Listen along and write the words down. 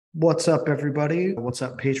What's up, everybody? What's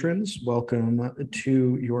up, patrons? Welcome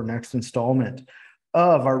to your next installment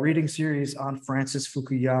of our reading series on Francis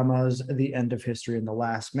Fukuyama's The End of History and the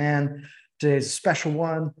Last Man. Today's a special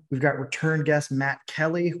one. We've got return guest Matt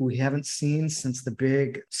Kelly, who we haven't seen since the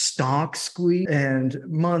big stonk squeeze, and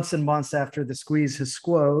months after the squeeze has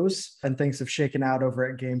squoze and things have shaken out over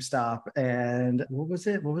at GameStop. And what was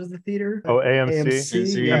it? What was the theater? Oh, AMC.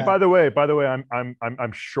 AMC. And Yeah. by the way,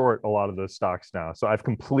 I'm short a lot of those stocks now, so I've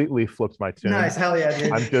completely flipped my tune. Nice. Hell yeah,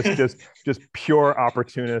 dude. I'm just pure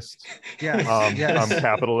opportunist. Yes. Yes.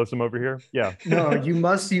 Capitalism over here. Yeah. No, you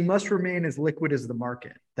must remain as liquid as the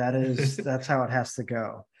market. That's how it has to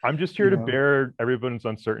go. I'm just You here to know? bear everyone's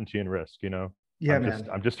uncertainty and risk. Yeah, I'm man.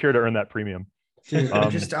 I'm just here to earn that premium. Dude,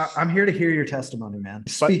 Um, I'm here to hear your testimony, man.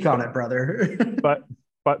 but Speak on it, brother.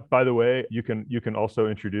 but by the way, you can also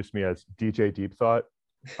introduce me as DJ Deep Thought.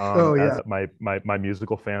 Oh As yeah, my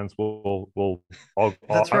musical fans will all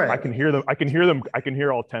that's I right. can hear them. I can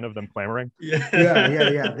hear all 10 of them clamoring.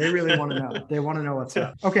 Yeah. They really want to know. They want to know what's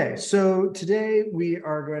up. Okay, so today we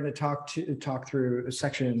are going to talk through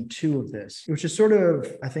section 2 of this, which is sort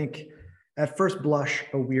of, I think, at first blush,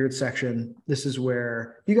 a weird section. This is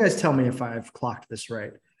where you guys tell me if I've clocked this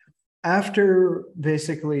right. After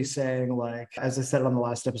basically saying, like, as I said on the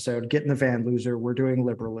last episode, get in the van, loser, we're doing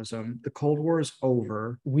liberalism, the Cold War is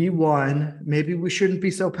over, we won, maybe we shouldn't be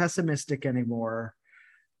so pessimistic anymore.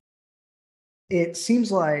 It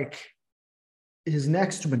seems like his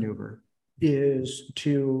next maneuver is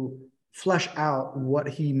to flesh out what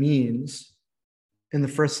he means in the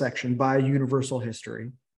first section by universal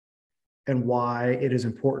history and why it is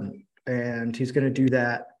important. And he's going to do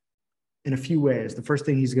that in a few ways. The first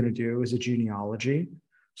thing he's going to do is a genealogy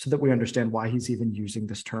so that we understand why he's even using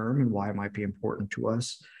this term and why it might be important to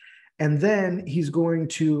us. And then he's going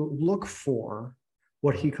to look for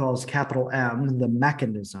what he calls capital M, the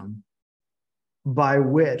mechanism by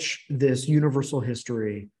which this universal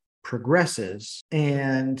history progresses.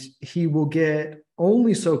 And he will get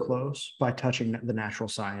only so close by touching the natural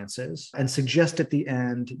sciences and suggest at the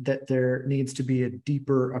end that there needs to be a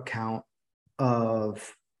deeper account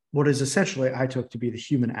of what is essentially I took to be the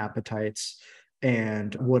human appetites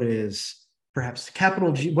and what is perhaps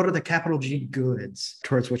capital G, what are the capital G goods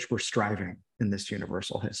towards which we're striving in this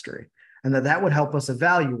universal history. And that would help us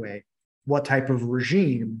evaluate what type of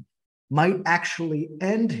regime might actually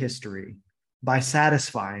end history by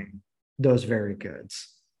satisfying those very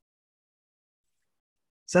goods.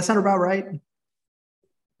 Does that sound about right?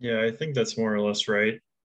 Yeah, I think that's more or less right.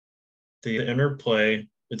 The interplay,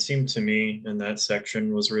 it seemed to me in that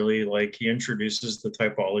section, was really like he introduces the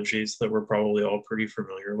typologies that we're probably all pretty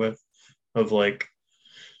familiar with, of like,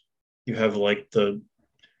 you have like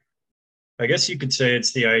I guess you could say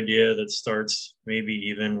it's the idea that starts maybe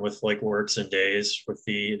even with like works and days, with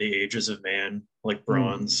the ages of man, like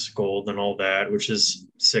bronze, gold, and all that, which is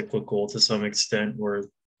cyclical to some extent, where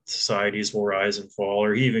societies will rise and fall.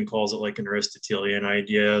 Or he even calls it like an Aristotelian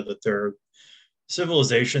idea that there are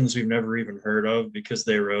civilizations we've never even heard of because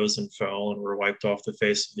they rose and fell and were wiped off the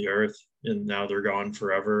face of the earth, and now they're gone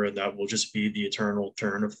forever, and that will just be the eternal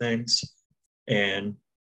turn of things. And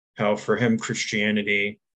how for him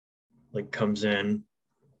Christianity like comes in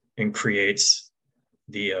and creates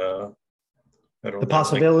the I don't The know, like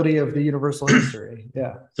possibility of the universal history.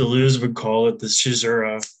 Yeah. Deleuze would call it the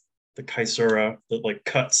caesura, the caesura that like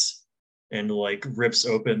cuts and like rips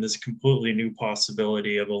open this completely new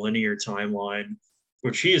possibility of a linear timeline,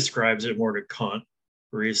 which he ascribes it more to Kant,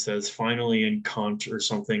 where he says, finally in Kant or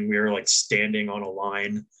something, we are like standing on a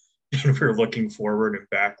line and we're looking forward and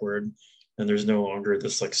backward. And there's no longer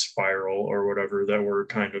this like spiral or whatever that we're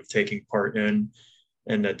kind of taking part in.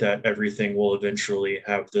 And that everything will eventually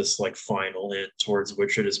have this like final end towards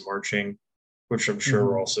which it is marching, which I'm sure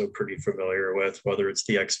we're also pretty familiar with, whether it's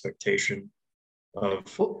the expectation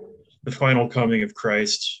of Well, the final coming of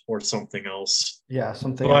Christ or something else. yeah,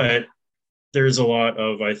 something else. But there's a lot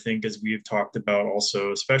of, I think, as we've talked about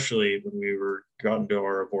also, especially when we were gotten to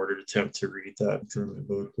our aborted attempt to read that German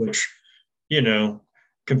book, which, you know,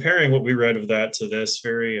 comparing what we read of that to this,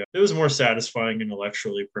 it was more satisfying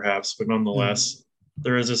intellectually, perhaps, but nonetheless,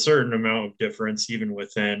 there is a certain amount of difference even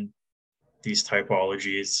within these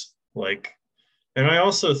typologies. Like, and I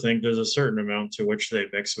also think there's a certain amount to which they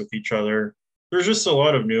mix with each other. There's just a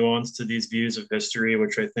lot of nuance to these views of history,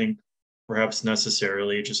 which I think perhaps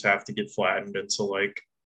necessarily just have to get flattened into like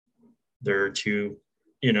there are two,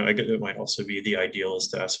 it might also be the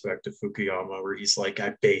idealist aspect of Fukuyama, where he's like,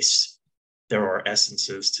 at base, there are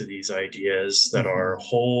essences to these ideas that are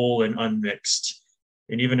whole and unmixed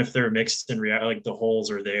And even if they're mixed in reality, like the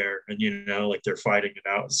holes are there and, like they're fighting it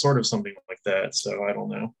out, sort of something like that. So I don't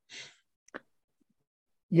know.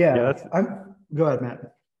 Yeah, go ahead,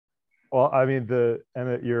 Matt. Well, I mean,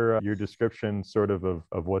 Emmett, your description sort of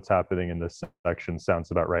what's happening in this section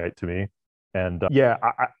sounds about right to me. And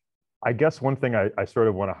I guess one thing I sort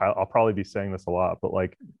of want to highlight, I'll probably be saying this a lot, but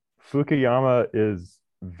like Fukuyama is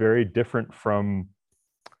very different from,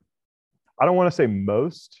 I don't want to say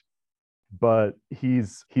most, but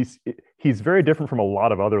he's very different from a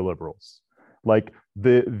lot of other liberals. Like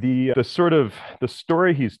the sort of the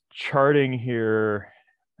story he's charting here,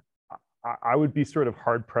 I would be sort of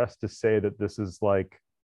hard pressed to say that this is like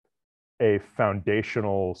a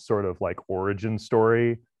foundational sort of like origin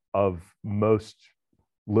story of most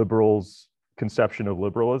liberals' conception of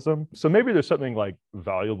liberalism. So maybe there's something like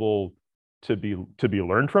valuable to be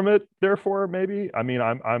learned from it. Therefore, maybe, I mean,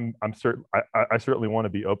 I'm certain I certainly want to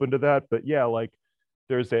be open to that. But yeah, like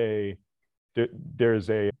there's a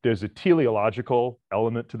teleological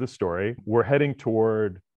element to the story. We're heading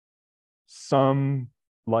toward some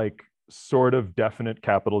like sort of definite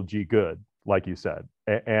capital G good, like you said,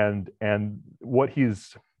 and what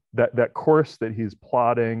he's that course that he's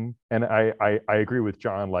plotting, and I agree with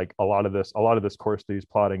John. Like a lot of this course that he's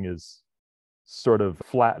plotting is sort of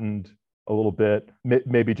flattened a little bit,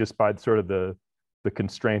 maybe just by sort of the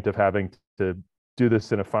constraint of having to do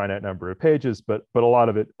this in a finite number of pages. But a lot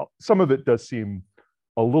of it, some of it does seem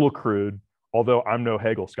a little crude. Although I'm no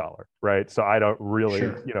Hegel scholar, right? So I don't really,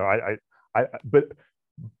 Sure.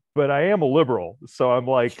 but I am a liberal, so I'm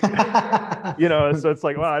like, so it's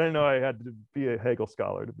like, well, I didn't know I had to be a Hegel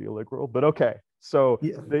scholar to be a liberal, but okay. So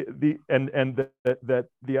Yeah. the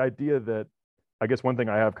idea that, I guess one thing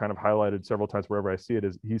I have kind of highlighted several times wherever I see it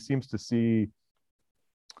is he seems to see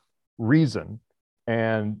reason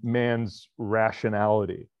and man's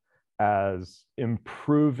rationality as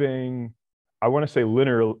improving, I want to say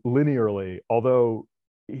linearly, although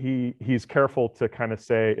he's careful to kind of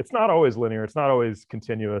say it's not always linear, it's not always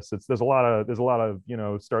continuous. There's a lot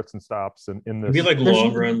of starts and stops in this. It'd be like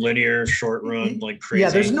long run, linear, short run, like crazy. Yeah,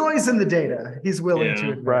 there's noise in the data. He's willing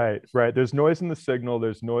to admit. Right. There's noise in the signal.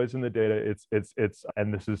 There's noise in the data. It's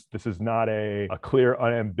and this is not a clear,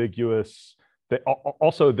 unambiguous.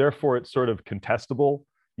 Also, therefore, it's sort of contestable.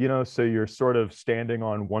 So you're sort of standing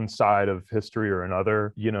on one side of history or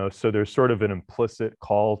another, so there's sort of an implicit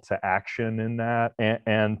call to action in that.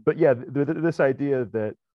 But yeah, this idea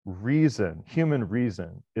that human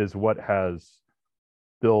reason is what has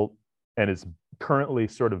built and is currently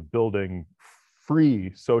sort of building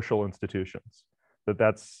free social institutions.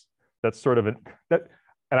 That's sort of and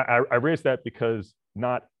I raise that because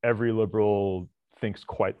not every liberal thinks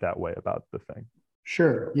quite that way about the thing.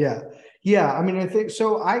 Sure. Yeah. Yeah. I mean, I think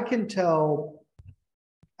so. I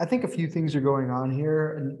think a few things are going on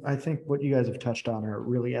here. And I think what you guys have touched on are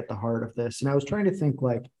really at the heart of this. And I was trying to think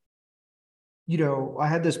like, I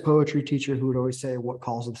had this poetry teacher who would always say, what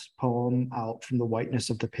calls this poem out from the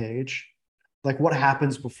whiteness of the page? Like what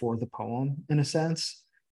happens before the poem, in a sense,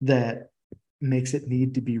 that makes it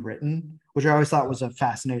need to be written, which I always thought was a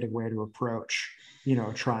fascinating way to approach,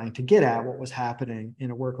 trying to get at what was happening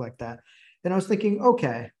in a work like that. And I was thinking,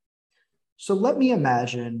 okay, so let me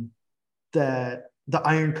imagine that the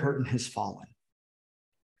Iron Curtain has fallen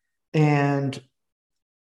and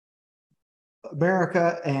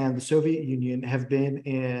America and the Soviet Union have been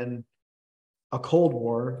in a Cold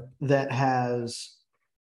War that has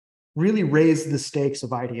really raised the stakes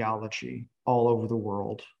of ideology all over the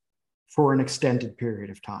world for an extended period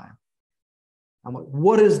of time. I'm like,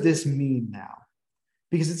 what does this mean now?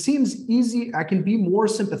 Because it seems easy. I can be more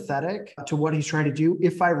sympathetic to what he's trying to do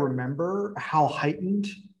if I remember how heightened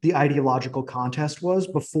the ideological contest was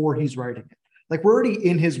before he's writing it. Like we're already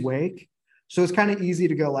in his wake. So it's kind of easy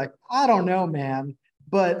to go like, I don't know, man.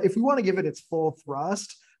 But if we want to give it its full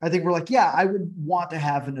thrust, I think we're like, yeah, I would want to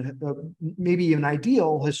have maybe an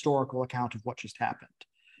ideal historical account of what just happened,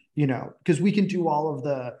 because we can do all of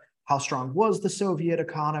the how strong was the Soviet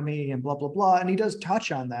economy and blah, blah, blah. And he does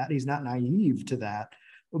touch on that. He's not naive to that,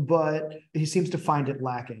 but he seems to find it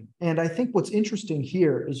lacking. And I think what's interesting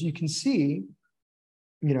here is you can see,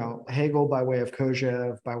 Hegel by way of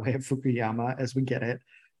Kojève, by way of Fukuyama, as we get it.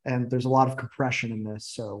 And there's a lot of compression in this.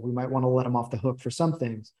 So we might want to let him off the hook for some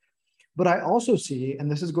things. But I also see, and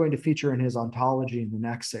this is going to feature in his ontology in the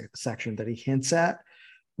next section that he hints at,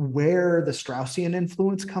 where the Straussian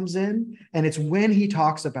influence comes in. And it's when he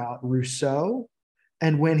talks about Rousseau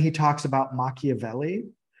and when he talks about Machiavelli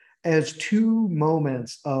as two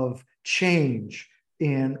moments of change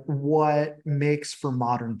in what makes for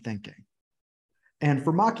modern thinking. And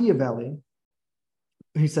for Machiavelli,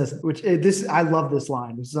 He says, I love this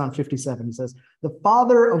line. This is on 57. He says, the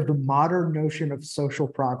father of the modern notion of social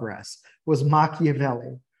progress was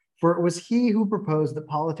Machiavelli, for it was he who proposed that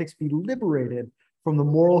politics be liberated from the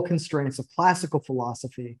moral constraints of classical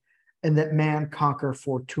philosophy and that man conquer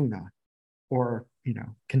fortuna, or,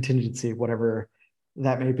 contingency, whatever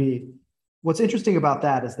that may be. What's interesting about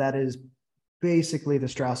that is basically the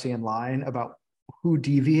Straussian line about who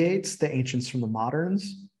deviates the ancients from the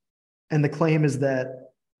moderns. And the claim is that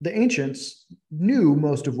the ancients knew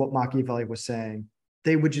most of what Machiavelli was saying.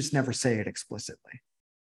 They would just never say it explicitly.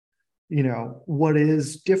 What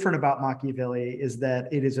is different about Machiavelli is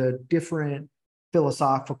that it is a different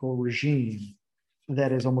philosophical regime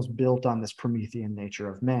that is almost built on this Promethean nature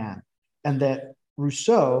of man. And that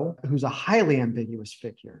Rousseau, who's a highly ambiguous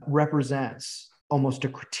figure, represents almost a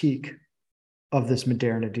critique of this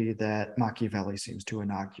modernity that Machiavelli seems to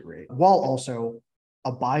inaugurate, while also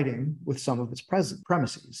abiding with some of its present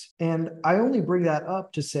premises. And I only bring that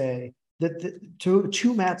up to say that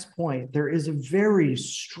to Matt's point, there is a very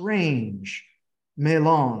strange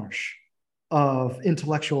mélange of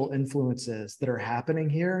intellectual influences that are happening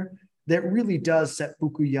here that really does set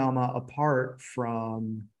Fukuyama apart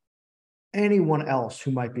from anyone else who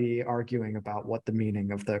might be arguing about what the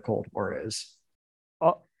meaning of the Cold War is.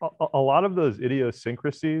 A lot of those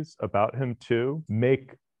idiosyncrasies about him too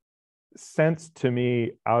make sense to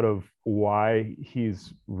me out of why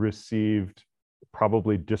he's received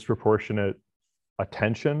probably disproportionate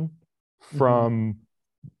attention from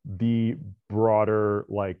the broader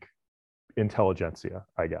intelligentsia,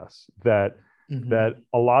 I guess. That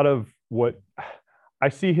a lot of what I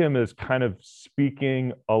see him as kind of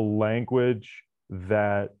speaking a language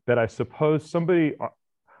that I suppose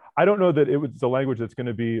I don't know that it was the language that's going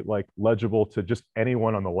to be legible to just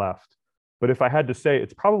anyone on the left. But if I had to say,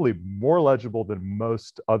 it's probably more legible than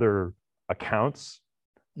most other accounts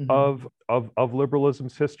of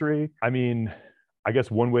liberalism's history. I mean, I guess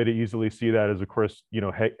one way to easily see that is, of course,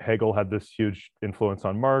 Hegel had this huge influence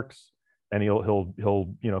on Marx, and he'll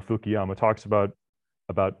Fukuyama talks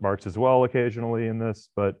about Marx as well occasionally in this,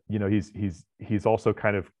 but he's also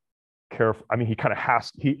kind of careful. I mean, he kind of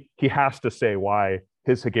has to say why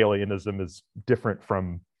his Hegelianism is different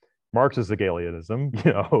from Marx's Hegelianism,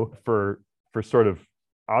 for sort of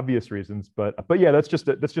obvious reasons. But yeah, that's just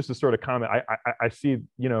a sort of comment. I see,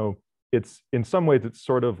 it's in some ways it's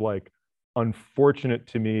sort of unfortunate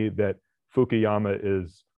to me that Fukuyama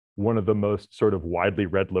is one of the most sort of widely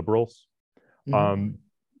read liberals.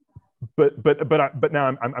 But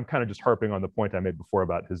now I'm kind of just harping on the point I made before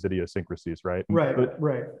about his idiosyncrasies, right?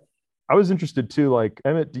 Right. I was interested too,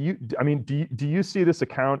 Emmett, do you see this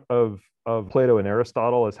account of Plato and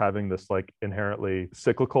Aristotle as having this inherently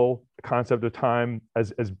cyclical concept of time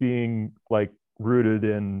as being rooted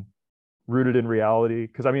in reality?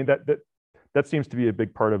 Because I mean that seems to be a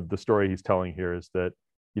big part of the story he's telling here, is that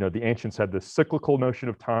the ancients had this cyclical notion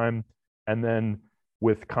of time, and then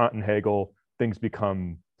with Kant and Hegel, things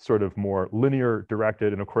become sort of more linear,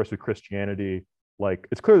 directed, and of course with Christianity,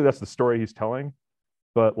 it's clearly that's the story he's telling.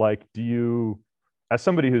 But do you, as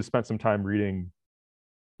somebody who's spent some time reading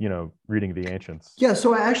the ancients? Yeah,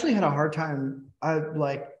 so I actually had a hard time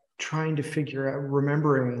trying to figure out,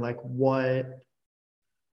 remembering what.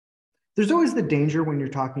 There's always the danger when you're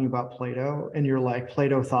talking about Plato and you're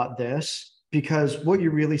Plato thought this, because what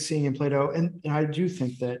you're really seeing in Plato, and I do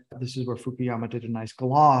think that this is where Fukuyama did a nice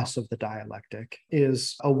gloss of the dialectic,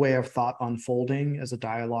 is a way of thought unfolding as a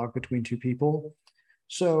dialogue between two people.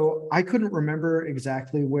 So I couldn't remember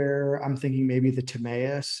exactly where. I'm thinking maybe the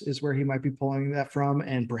Timaeus is where he might be pulling that from,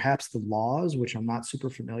 and perhaps the Laws, which I'm not super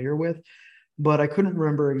familiar with, but I couldn't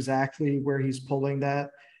remember exactly where he's pulling that.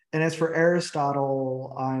 And as for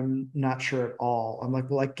Aristotle, I'm not sure at all. I'm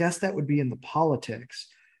well, I guess that would be in the Politics.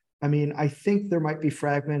 I mean, I think there might be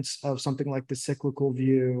fragments of something like the cyclical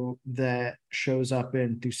view that shows up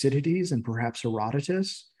in Thucydides and perhaps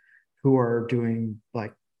Herodotus, who are doing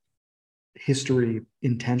history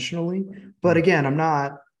intentionally. But again,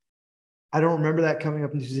 I don't remember that coming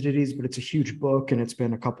up in Thucydides, but it's a huge book, and it's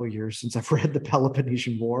been a couple of years since I've read the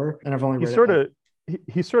Peloponnesian War, and I've only read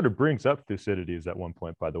he sort of brings up Thucydides at one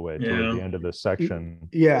point, by the way, toward the end of this section.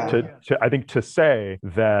 I think to say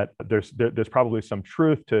that there's probably some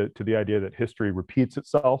truth to the idea that history repeats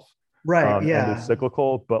itself, right? And is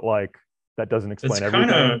cyclical, but that doesn't explain everything.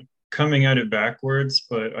 It's kind of coming at it backwards,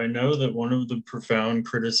 but I know that one of the profound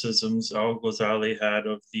criticisms Al-Ghazali had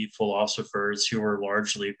of the philosophers who were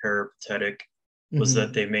largely peripatetic was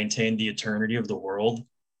that they maintained the eternity of the world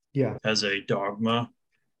as a dogma.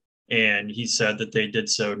 And he said that they did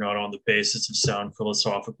so not on the basis of sound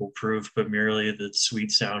philosophical proof, but merely the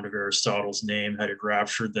sweet sound of Aristotle's name had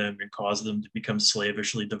enraptured them and caused them to become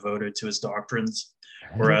slavishly devoted to his doctrines.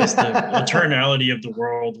 Whereas the eternality of the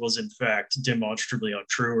world was in fact demonstrably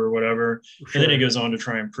untrue or whatever. Sure. And then he goes on to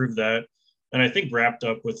try and prove that. And I think wrapped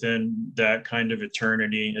up within that kind of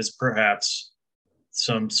eternity is perhaps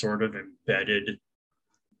some sort of embedded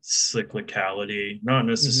cyclicality, not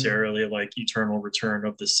necessarily like eternal return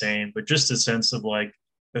of the same, but just a sense of like,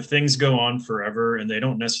 if things go on forever and they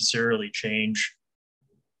don't necessarily change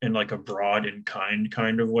in like a broad and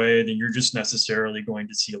kind of way, then you're just necessarily going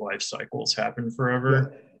to see life cycles happen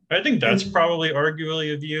forever. Yeah. I think that's probably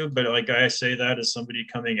arguably a view, but like I say that as somebody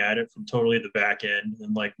coming at it from totally the back end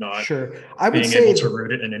and like not I would being able to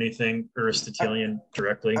root it in anything Aristotelian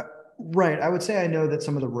directly. Right. I would say I know that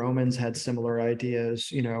some of the Romans had similar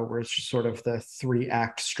ideas, you know, where it's just sort of the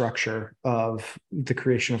 3-act structure of the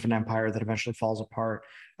creation of an empire that eventually falls apart.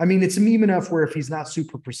 I mean, it's a meme enough where if he's not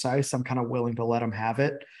super precise, I'm kind of willing to let him have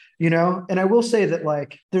it, you know? And I will say that,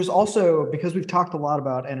 like, there's also, because we've talked a lot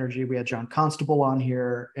about energy, we had John Constable on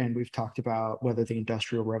here, and we've talked about whether the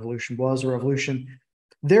Industrial Revolution was a revolution.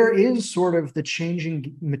 There is sort of the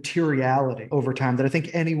changing materiality over time that I think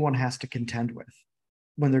anyone has to contend with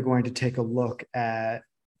when they're going to take a look at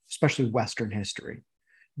especially Western history,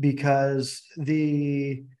 because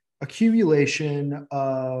the accumulation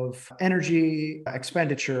of energy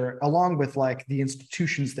expenditure along with like the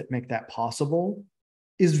institutions that make that possible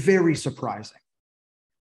is very surprising.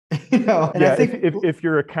 You know, and yeah, I think if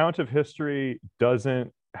your account of history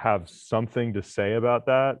doesn't have something to say about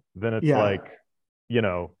that, then it's like, you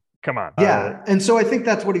know, come on. Yeah. And so I think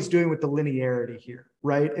that's what he's doing with the linearity here,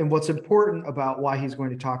 right? And what's important about why he's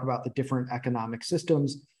going to talk about the different economic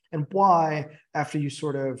systems and why, after you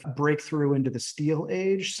sort of break through into the steel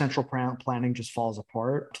age, central planning just falls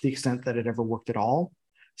apart to the extent that it ever worked at all,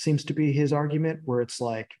 seems to be his argument, where it's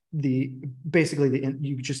like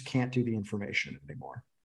you just can't do the information anymore.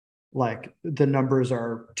 Like the numbers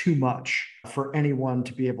are too much for anyone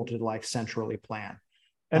to be able to like centrally plan.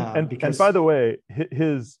 And by the way,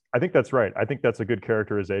 I think that's right. I think that's a good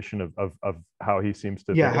characterization of how he seems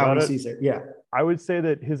to think about it. Yeah, how he sees it. Yeah. I would say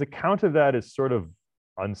that his account of that is sort of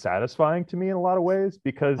unsatisfying to me in a lot of ways,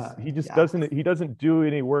 because he just doesn't do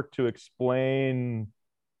any work to explain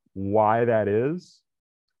why that is,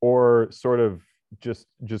 or sort of just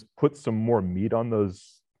put some more meat on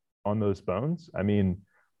those bones. I mean,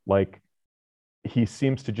 like, he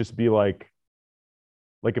seems to just be like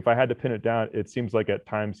if I had to pin it down, it seems like at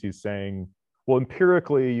times he's saying, well,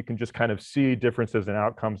 empirically, you can just kind of see differences in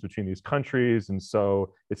outcomes between these countries. And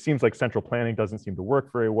so it seems like central planning doesn't seem to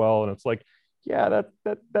work very well. And it's like, yeah,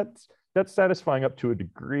 that's satisfying up to a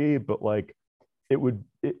degree, but like it would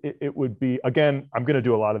be, again, I'm going to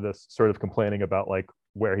do a lot of this sort of complaining about like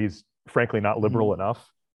where he's frankly not liberal enough,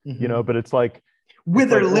 you know, but it's like,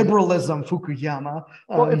 wither liberalism, Fukuyama.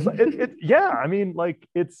 Well, yeah. I mean, like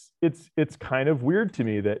it's kind of weird to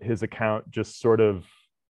me that his account just sort of,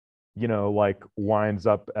 you know, like winds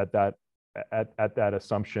up at that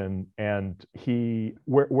assumption, and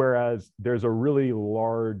whereas there's a really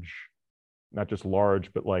large, not just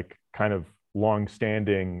large, but like kind of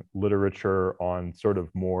long-standing literature on sort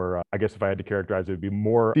of more, I guess if I had to characterize it, would be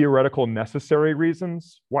more theoretical necessary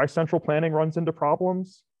reasons why central planning runs into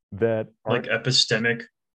problems that like epistemic.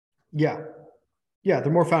 Yeah,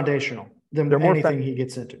 they're more foundational than anything he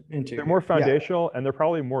gets into. They're more foundational, and they're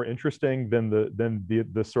probably more interesting than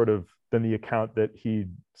the account that he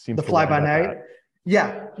seems the to fly by night.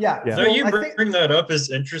 Yeah. So you bring that up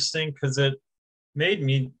is interesting, because it made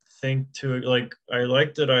me think too. Like, I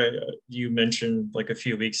like that you mentioned like a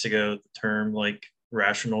few weeks ago the term like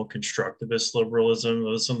rational constructivist liberalism. It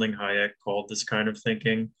was something Hayek called this kind of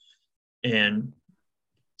thinking, and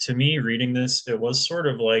to me, reading this, it was sort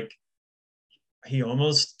of like he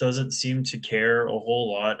almost doesn't seem to care a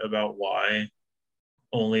whole lot about why,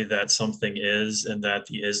 only that something is, and that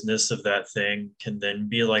the isness of that thing can then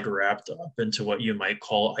be like wrapped up into what you might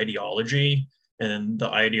call ideology. And the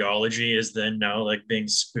ideology is then now like being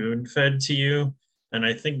spoon fed to you. And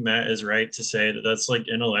I think Matt is right to say that that's like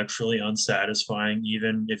intellectually unsatisfying,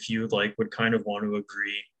 even if you like would kind of want to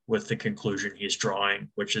agree with the conclusion he's drawing,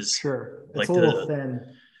 which is it's like a little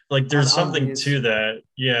thin. Like there's something to that,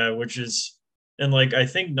 yeah, which is, and like I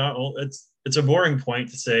think not it's a boring point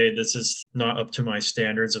to say this is not up to my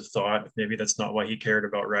standards of thought. Maybe that's not why he cared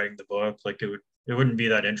about writing the book. Like it wouldn't be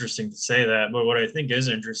that interesting to say that. But what I think is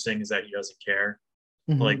interesting is that he doesn't care.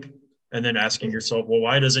 Like, and then asking yourself, well,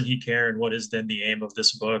 why doesn't he care? And what is then the aim of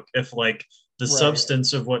this book? If like the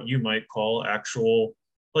substance of what you might call actual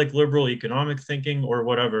like liberal economic thinking or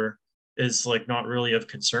whatever is like not really of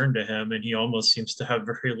concern to him, and he almost seems to have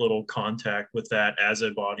very little contact with that as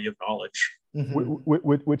a body of knowledge. Mhm.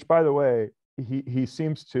 Which, by the way, he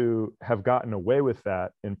seems to have gotten away with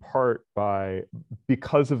that in part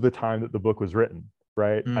because of the time that the book was written,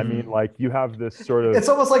 right? I mean, Mm. like you have this sort of It's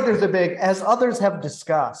almost like there's a big, as others have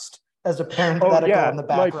discussed, as a oh parenthetical yeah, in the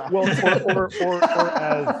like background.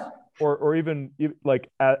 well, or even like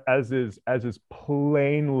as is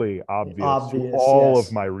plainly obvious to Obvious, all of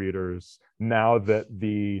yes. my readers now that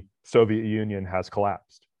the Soviet Union has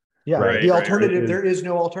collapsed, Yeah, right? the Right, right, It alternative, right. there is is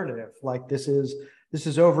no alternative. Like this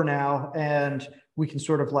is over now, and we can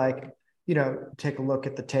sort of like, take a look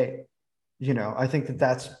at the tape. I think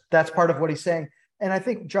that's part of what he's saying. And I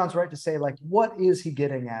think John's right to say, like, what is he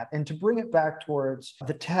getting at? And to bring it back towards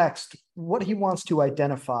the text, what he wants to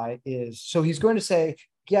identify is, so he's going to say,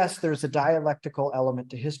 yes, there's a dialectical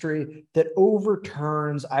element to history that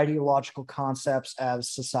overturns ideological concepts as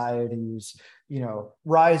societies,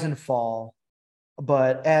 rise and fall,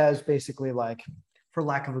 but as basically, like, for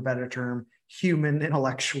lack of a better term, human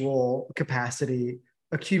intellectual capacity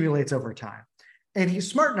accumulates over time. And he's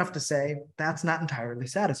smart enough to say that's not entirely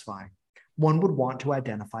satisfying. One would want to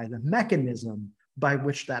identify the mechanism by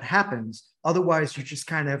which that happens. Otherwise, you're just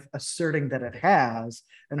kind of asserting that it has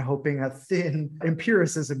and hoping a thin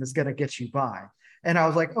empiricism is going to get you by. And I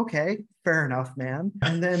was like, okay, fair enough, man.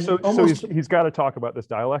 And then so almost, he's got to talk about this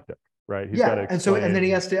dialectic, right? He's got to yeah. And then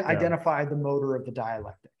he explain, has to yeah. identify the motor of the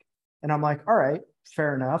dialectic. And I'm like, all right,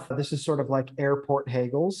 fair enough. This is sort of like airport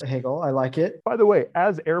Hegel. I like it. By the way,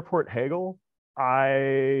 as airport Hegel,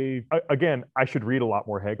 again, I should read a lot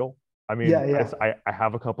more Hegel. I mean, Yeah, yeah. I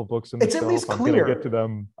have a couple books in the It's at shelf. least I'm gonna get to clear.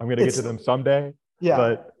 them. I'm gonna get It's to them someday.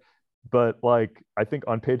 yeah, But like I think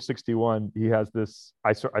on page 61, he has this.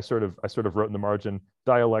 I sort of wrote in the margin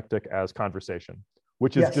dialectic as conversation,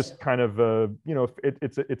 which is yes. just kind of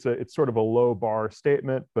it's sort of a low bar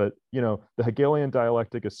statement. But the Hegelian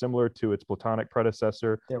dialectic is similar to its Platonic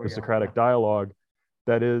predecessor, There we the go. Socratic dialogue,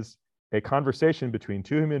 that is a conversation between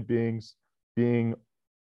being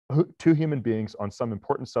two human beings on some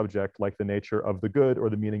important subject like the nature of the good or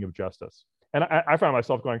the meaning of justice. And I found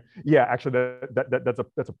myself going, yeah, actually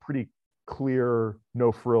that's a pretty clear,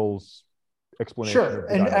 no frills explanation Sure. of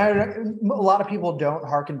the And dialectic. a lot of people don't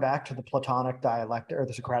harken back to the Platonic dialectic or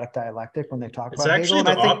the Socratic dialectic when they talk It's about Hegel. actually And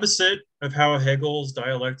I the think, opposite of how Hegel's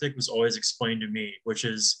dialectic was always explained to me, which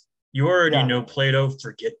is you already yeah, know Plato,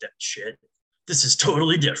 forget that shit. This is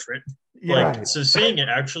totally different. yeah, Like, Right. so seeing it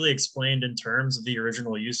actually explained in terms of the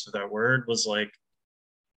original use of that word was like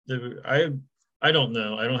I don't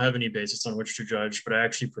know. I don't have any basis on which to judge, but I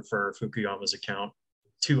actually prefer Fukuyama's account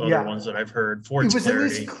to other yeah. ones that I've heard for It its was at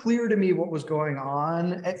least clarity. clear to me what was going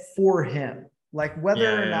on for him. Like whether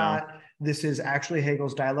Yeah, or yeah, not this is actually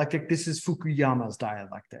Hegel's dialectic, this is Fukuyama's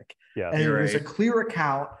dialectic. And Yes. you're it is a right. clear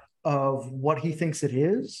account of what he thinks it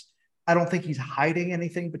is. I don't think he's hiding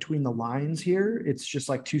anything between the lines here. It's just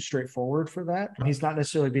like too straightforward for that. He's not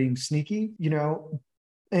necessarily being sneaky,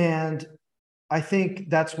 and I think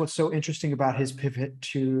that's what's so interesting about his pivot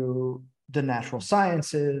to the natural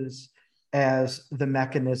sciences as the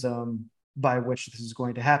mechanism by which this is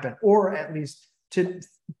going to happen, or at least to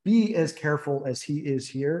be as careful as he is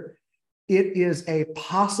here. It is a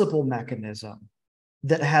possible mechanism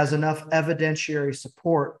that has enough evidentiary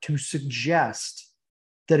support to suggest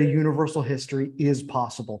that a universal history is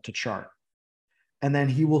possible to chart. And then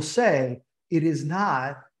he will say it is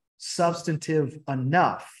not substantive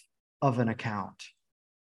enough of an account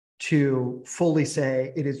to fully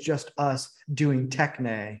say it is just us doing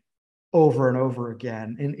techne over and over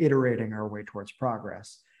again and iterating our way towards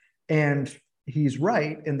progress. And he's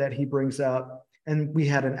right in that he brings up, and we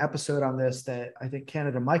had an episode on this that I think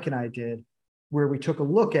Canada Mike and I did, where we took a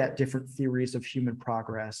look at different theories of human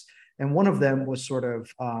progress. And one of them was sort of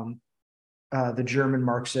the German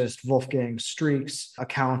Marxist Wolfgang Streeck's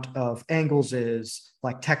account of Engels's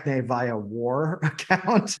like techne via war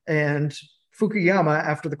account. And Fukuyama,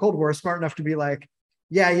 after the Cold War, is smart enough to be like,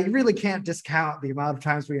 yeah, you really can't discount the amount of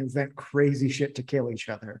times we invent crazy shit to kill each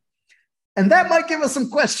other. And that might give us some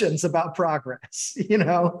questions about progress,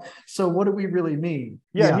 So what do we really mean?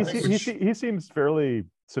 Yeah, Yeah. he seems fairly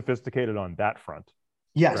sophisticated on that front, right?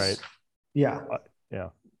 Yes. Yeah. Yeah.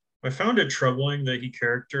 I found it troubling that he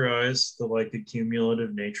characterized the like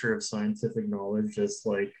accumulative nature of scientific knowledge as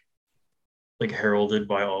like heralded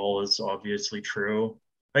by all as obviously true.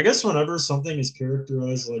 I guess whenever something is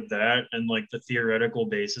characterized like that and like the theoretical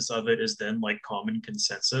basis of it is then like common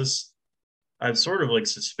consensus, I'm sort of like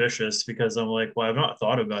suspicious because I'm like, well, I've not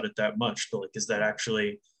thought about it that much, but like, is that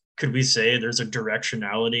actually could we say there's a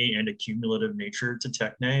directionality and a cumulative nature to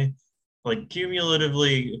techne? Like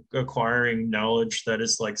cumulatively acquiring knowledge that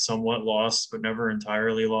is like somewhat lost but never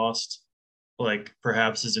entirely lost, like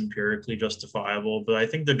perhaps is empirically justifiable. But I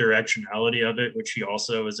think the directionality of it, which he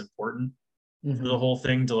also is important for the whole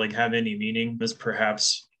thing to like have any meaning, is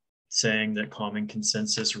perhaps saying that common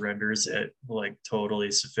consensus renders it like totally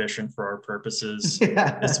sufficient for our purposes.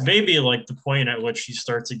 Yeah. It's maybe like the point at which you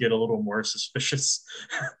start to get a little more suspicious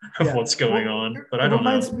of what's going on. But I don't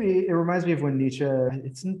know. It reminds me of when Nietzsche,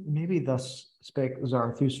 it's maybe thus spake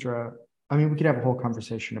Zarathustra. I mean, we could have a whole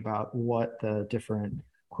conversation about what the different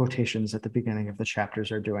quotations at the beginning of the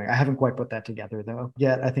chapters are doing. I haven't quite put that together though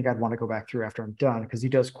yet. I think I'd want to go back through after I'm done because he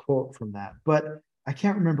does quote from that. But I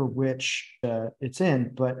can't remember which it's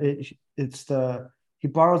in, but he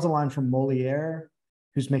borrows a line from Moliere,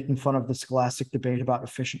 who's making fun of the scholastic debate about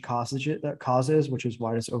efficient causes, which is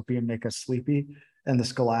why does opium make us sleepy? And the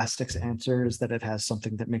scholastic's answer is that it has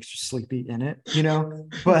something that makes you sleepy in it, you know?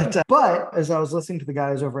 But as I was listening to the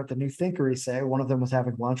guys over at the New Thinkery say, one of them was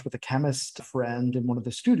having lunch with a chemist friend, and one of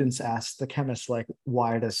the students asked the chemist, like,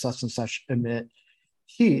 why does such and such emit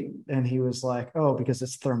heat? And he was like, oh, because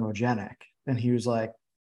it's thermogenic. And he was like,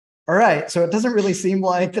 all right, so it doesn't really seem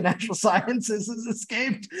like the natural sciences has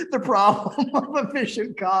escaped the problem of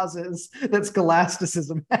efficient causes that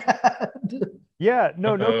scholasticism had. Yeah,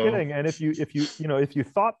 no kidding. And if you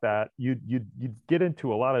thought that, you'd get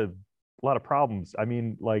into a lot of problems. I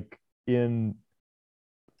mean, like I've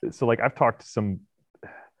talked to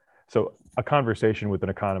a conversation with an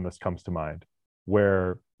economist comes to mind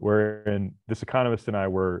wherein this economist and I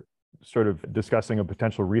were sort of discussing a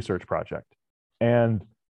potential research project. And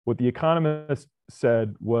what the economist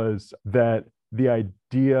said was that the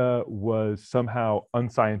idea was somehow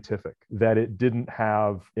unscientific, that it didn't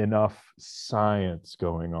have enough science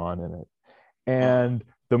going on in it. And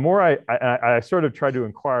the more I sort of tried to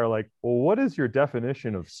inquire, like, well, what is your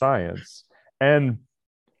definition of science? And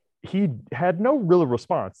he had no real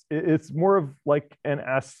response. It's more of like an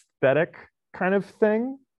aesthetic kind of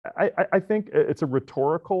thing. I think it's a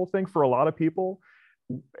rhetorical thing for a lot of people.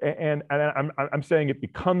 And I'm saying it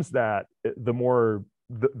becomes that the more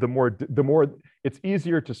it's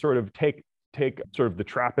easier to sort of take sort of the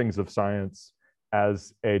trappings of science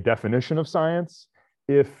as a definition of science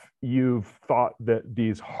if you've thought that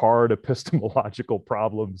these hard epistemological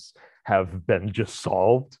problems have been just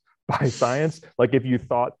solved by science. Like if you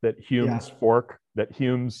thought that Hume's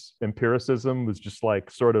empiricism was just like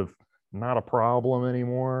sort of not a problem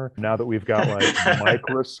anymore. Now that we've got like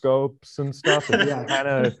microscopes and stuff,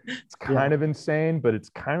 it's kind of insane, but it's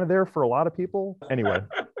kind of there for a lot of people. Anyway.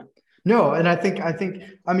 No, and I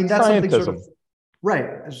mean that's something sort of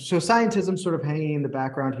right. So scientism sort of hanging in the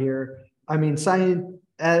background here. I mean, science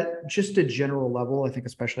at just a general level, I think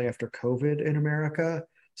especially after COVID in America,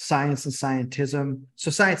 science and scientism.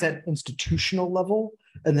 So science at institutional level,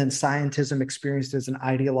 and then scientism experienced as an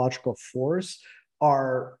ideological force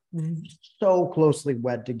are so closely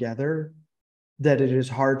wed together that it is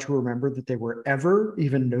hard to remember that they were ever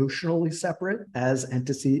even notionally separate as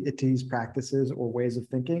entities, practices, or ways of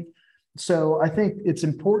thinking. So I think it's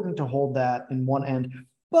important to hold that in one end.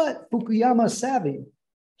 But Fukuyama's savvy.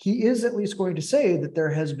 He is at least going to say that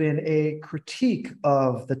there has been a critique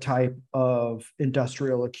of the type of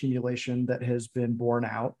industrial accumulation that has been borne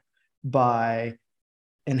out by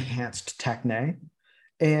enhanced techne,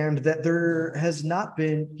 and that there has not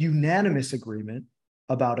been unanimous agreement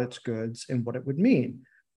about its goods and what it would mean.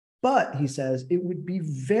 But he says it would be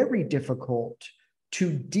very difficult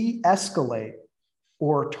to de-escalate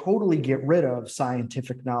or totally get rid of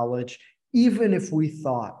scientific knowledge, even if we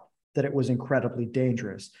thought that it was incredibly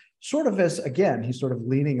dangerous. Sort of as, again, he's sort of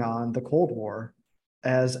leaning on the Cold War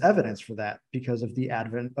as evidence for that because of the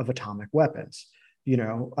advent of atomic weapons. You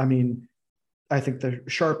know, I mean, I think the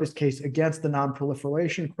sharpest case against the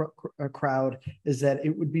non-proliferation crowd is that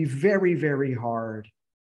it would be very, very hard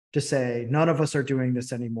to say none of us are doing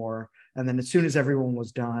this anymore. And then as soon as everyone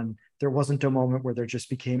was done, there wasn't a moment where there just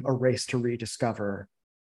became a race to rediscover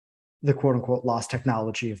the quote unquote lost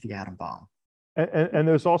technology of the atom bomb. And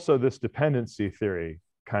there's also this dependency theory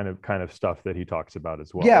kind of stuff that he talks about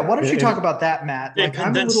as well. Yeah, why don't you talk about that, Matt? Like,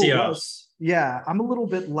 I'm a little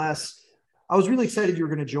bit less. I was really excited you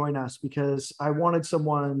were going to join us because I wanted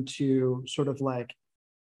someone to sort of like,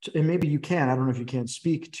 and maybe you can, I don't know if you can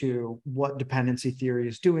speak to what dependency theory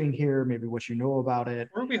is doing here, maybe what you know about it.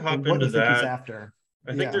 Before we hop into that, after.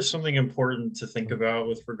 I think there's something important to think about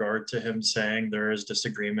with regard to him saying there is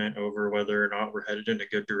disagreement over whether or not we're headed in a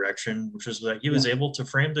good direction, which is that he was able to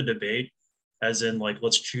frame the debate as in like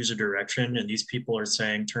let's choose a direction, and these people are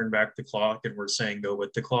saying turn back the clock, and we're saying go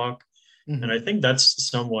with the clock. And I Mm-hmm. think that's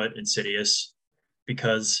somewhat insidious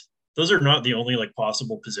because those are not the only like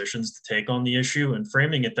possible positions to take on the issue. And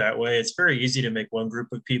framing it that way, it's very easy to make one group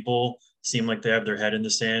of people seem like they have their head in the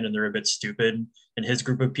sand and they're a bit stupid, and his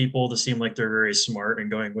group of people to seem like they're very smart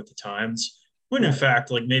and going with the times. When in Right.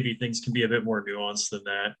 fact, like maybe things can be a bit more nuanced than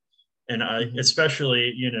that. And I, Mm-hmm.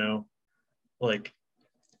 especially, like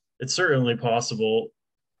it's certainly possible.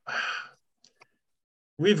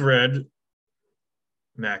 We've read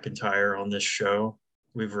McIntyre on this show.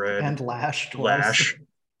 We've read And Lash twice. Lash.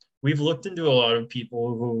 We've looked into a lot of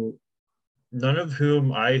people who, none of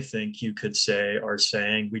whom I think you could say are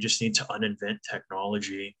saying we just need to uninvent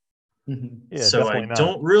technology. Mm-hmm. Yeah, So I definitely not.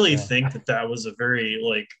 don't really Yeah. think that that was a very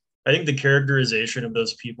like. I think the characterization of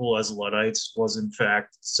those people as Luddites was in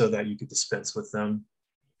fact so that you could dispense with them,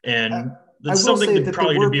 I, and I that's will something say to that there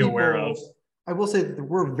probably to were be aware of. people, I will say that there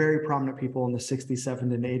were very prominent people in the 60s,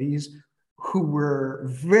 70s, and 80s who were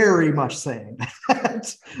very much saying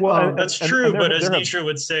that. Well, That's and true, but as there have Nietzsche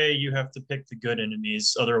would say, you have to pick the good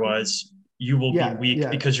enemies, otherwise you will be yeah, weak yeah,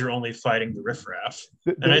 because you're only fighting the riffraff.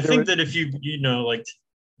 And there, I there think were that if like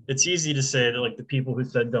it's easy to say that like the people who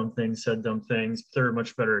said dumb things. They're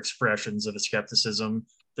much better expressions of a skepticism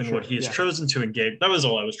than what sure, he has yeah, chosen to engage. That was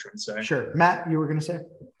all I was trying to say. sure. Matt, you were going to say?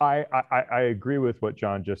 I agree with what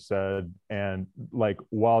John just said. And like,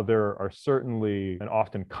 while there are certainly and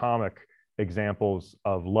often comic examples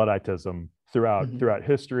of Ludditism Mm-hmm. throughout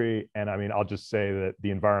history, and I mean, I'll just say that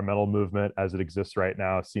the environmental movement as it exists right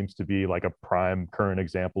now seems to be like a prime current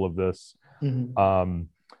example of this. Mm-hmm. Um,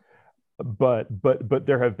 but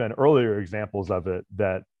there have been earlier examples of it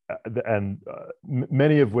that and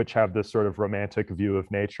many of which have this sort of romantic view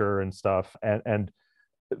of nature and stuff, and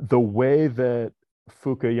the way that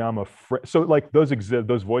Fukuyama so like those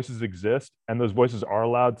voices exist and those voices are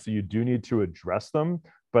allowed, so you do need to address them.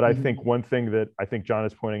 But I think Mm-hmm. one thing that I think John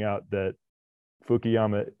is pointing out that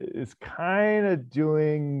Fukuyama is kind of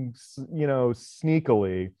doing,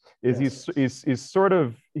 sneakily, is Yes. he's sort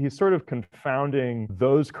of confounding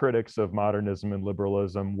those critics of modernism and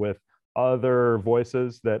liberalism with other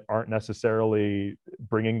voices that aren't necessarily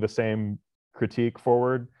bringing the same critique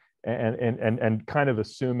forward, and kind of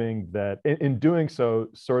assuming that in doing so,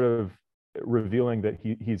 sort of revealing that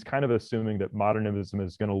he's kind of assuming that modernism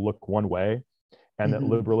is going to look one way and that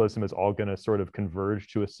Mm-hmm. liberalism is all going to sort of converge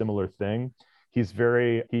to a similar thing. He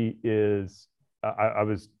is, I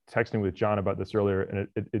was texting with John about this earlier, and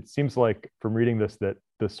it seems like from reading this that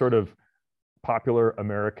the sort of popular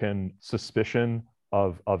American suspicion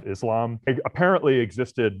of Islam apparently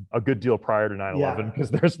existed a good deal prior to 9/11, Yeah. because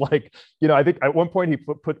there's like, I think at one point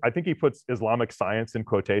I think he puts Islamic science in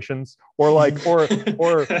quotations, or like or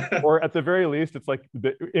at the very least it's like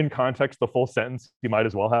in context the full sentence he might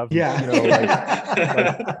as well have, Yeah. like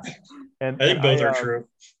I and think both are true.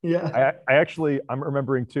 Yeah. I actually, I'm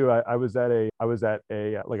remembering too, I was at a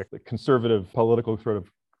like a conservative political sort of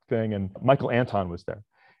thing, and Michael Anton was there,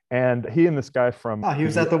 and he and this guy from Oh, he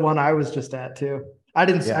was the at the one I was just at too. I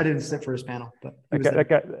didn't. I yeah, didn't sit for his panel, but he that was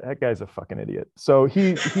guy, there. that guy's a fucking idiot. So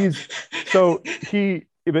so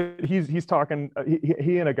he's talking.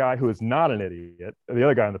 He and a guy who is not an idiot, the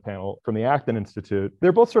other guy on the panel from the Acton Institute.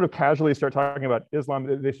 They're both sort of casually start talking about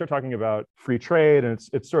Islam. They start talking about free trade, and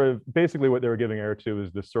it's sort of basically what they were giving air to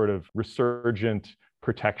is this sort of resurgent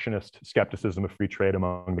protectionist skepticism of free trade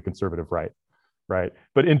among the conservative right. Right.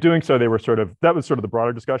 But in doing so, that was sort of the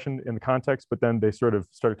broader discussion in the context. But then they sort of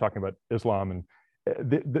started talking about Islam, and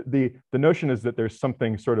the notion is that there's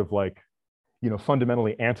something sort of like,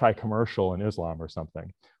 fundamentally anti-commercial in Islam or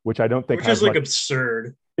something, which I don't think Which has is like much.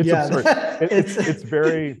 absurd. It's Yeah, absurd. It's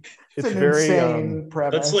very it's it's an very insane That's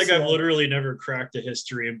premise. like I've Yeah. literally never cracked a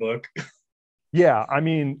history book. yeah. I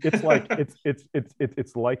mean, it's like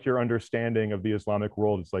it's like your understanding of the Islamic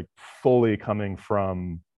world is like fully coming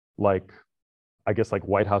from like, I guess, like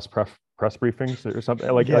White House press briefings or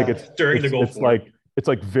something, like Yeah. it's During the Gulf War. it's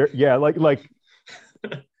like very, yeah, like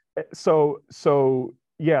so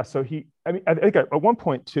yeah, so I mean, I think at one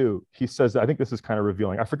point too he says, I think this is kind of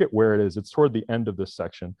revealing, I forget where it is, it's toward the end of this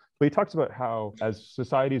section, but he talks about how as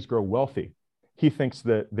societies grow wealthy, he thinks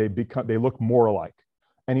that they look more alike,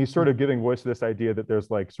 and he's sort of giving voice to this idea that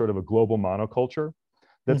there's like sort of a global monoculture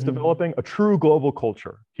that's Mhm. developing, a true global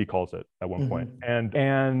culture, he calls it at one point. Mhm.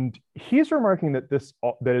 And he's remarking that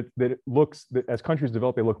it looks, that as countries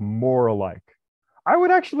develop, they look more alike. I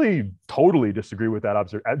would actually totally disagree with that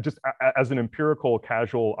just as an empirical,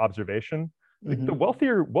 casual observation. The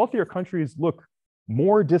Mhm. wealthier countries look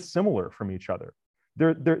more dissimilar from each other.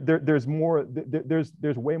 There's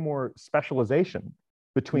way more specialization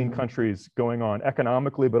between countries going on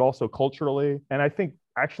economically, but also culturally. And I think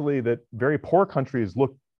actually that very poor countries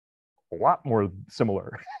look a lot more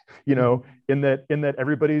similar, in that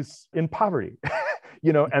everybody's in poverty,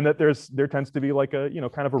 and that there tends to be like a,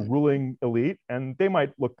 kind of a ruling elite, and they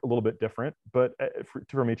might look a little bit different, but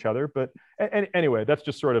from each other. But anyway, that's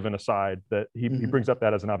just sort of an aside that he brings up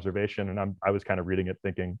that as an observation, and I was kind of reading it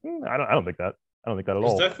thinking, I don't think that. I don't think that at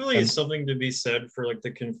all. There's definitely something to be said for like the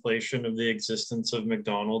conflation of the existence of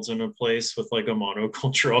McDonald's in a place with like a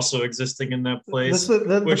monoculture also existing in that place,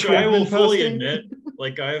 which I will fully admit,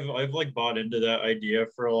 like I've like bought into that idea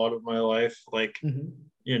for a lot of my life. Like,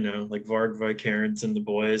 like Varg Vikernes and the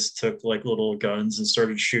boys took like little guns and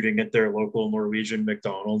started shooting at their local Norwegian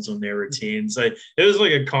McDonald's when they were teens. It was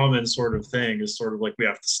like a common sort of thing. It's sort of like, we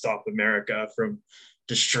have to stop America from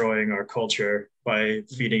destroying our culture by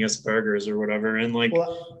feeding us burgers or whatever. And like,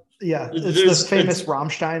 it's the famous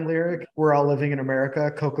Rammstein lyric, "We're all living in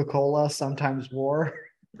America, Coca-Cola, sometimes war."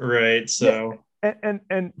 Right. So and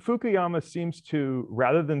Fukuyama seems to,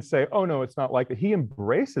 rather than say, oh no, it's not like that, he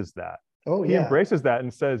embraces that. He embraces that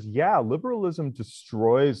and says, liberalism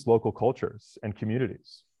destroys local cultures and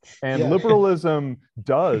communities. And liberalism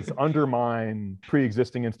does undermine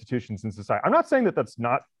pre-existing institutions in society. I'm not saying that that's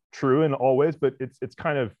not true in all ways, but it's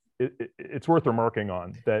kind of it's worth remarking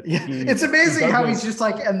on that. It's amazing how he's just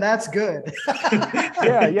like, and that's good.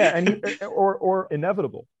 and or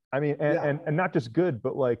inevitable. I mean, and not just good,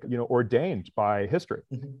 but like, ordained by history.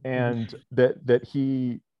 And that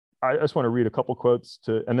he, I just want to read a couple quotes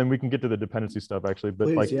and then we can get to the dependency stuff actually.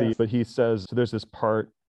 But but he says, so there's this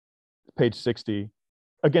part, page 60.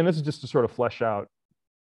 Again, this is just to sort of flesh out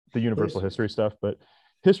the universal history stuff, but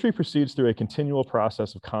history proceeds through a continual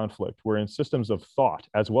process of conflict wherein systems of thought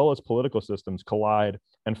as well as political systems collide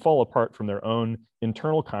and fall apart from their own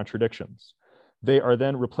internal contradictions. They are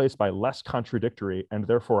then replaced by less contradictory and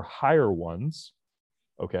therefore higher ones.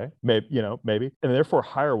 Okay, maybe, and therefore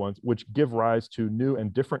higher ones, which give rise to new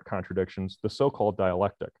and different contradictions, the so-called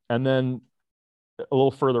dialectic. And then a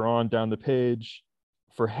little further on down the page,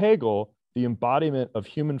 for Hegel, the embodiment of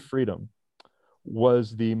human freedom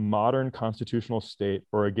was the modern constitutional state,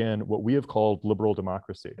 or again, what we have called liberal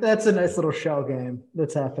democracy. That's a nice little shell game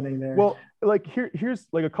that's happening there. Well, like here's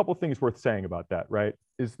like a couple things worth saying about that, right?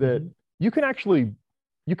 Is that you can actually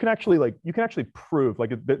prove,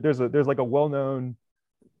 like there's like a well-known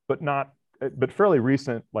but fairly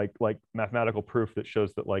recent like mathematical proof that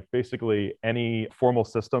shows that like basically any formal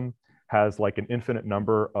system has like an infinite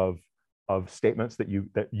number of statements that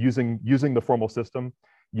using the formal system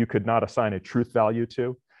you could not assign a truth value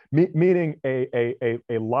to, meaning a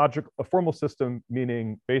formal system,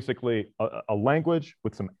 meaning basically a language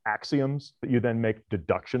with some axioms that you then make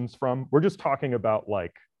deductions from. We're just talking about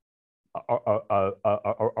like a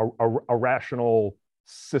rational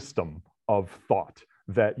system of thought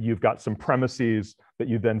that you've got some premises that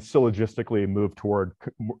you then syllogistically move toward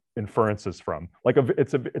inferences from. Like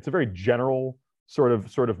it's a very general sort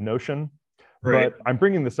of notion, right? But I'm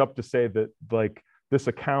bringing this up to say that like this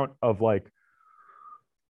account of like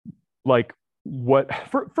what,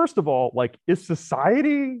 first of all, like, is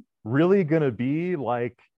society really going to be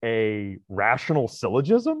like a rational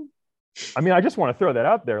syllogism? I mean, I just want to throw that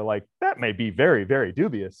out there. Like, that may be very, very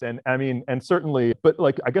dubious. And I mean, and certainly, but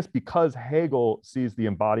like, I guess because Hegel sees the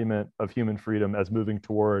embodiment of human freedom as moving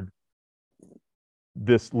toward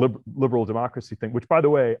this liberal democracy thing, which by the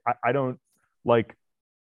way, I don't like,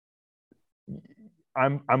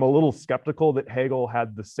 I'm a little skeptical that Hegel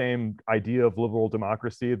had the same idea of liberal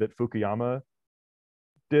democracy that Fukuyama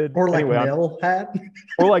did, or like Mill had,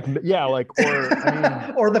 or like or I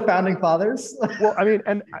mean, or the founding fathers. Well, I mean,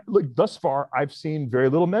 and look, thus far I've seen very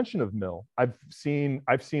little mention of Mill. I've seen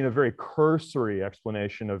a very cursory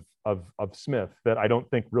explanation of Smith that I don't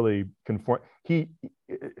think really conform.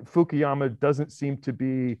 Fukuyama doesn't seem to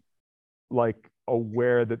be like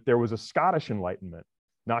aware that there was a Scottish Enlightenment,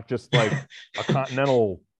 not just like a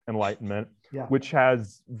continental Enlightenment, which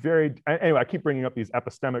has very, anyway, I keep bringing up these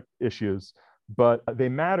epistemic issues, but they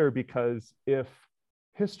matter because if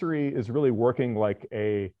history is really working like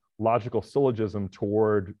a logical syllogism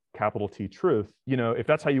toward capital T truth, if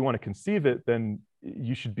that's how you want to conceive it, then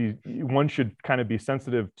one should kind of be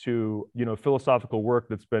sensitive to, philosophical work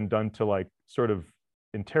that's been done to like sort of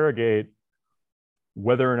interrogate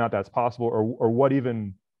whether or not that's possible, or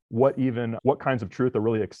what kinds of truth are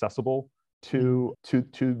really accessible to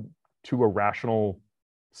a rational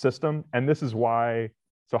system. And this is why,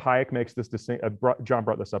 so Hayek makes this distinction, John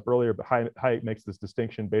brought this up earlier, but Hayek makes this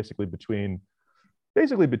distinction basically between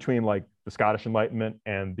like the Scottish Enlightenment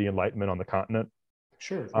and the Enlightenment on the continent.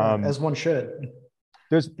 Sure, as one should.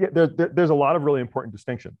 there's a lot of really important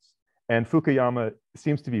distinctions, and Fukuyama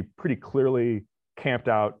seems to be pretty clearly camped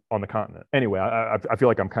out on the continent. Anyway, I feel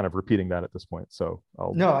like I'm kind of repeating that at this point. So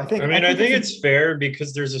I think it's fair,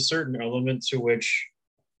 because there's a certain element to which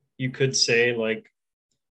you could say, like,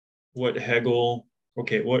 what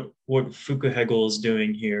Fuku-Hegel is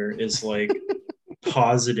doing here is like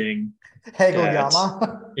positing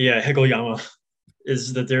Hegel-Yama. Yeah, Hegel-Yama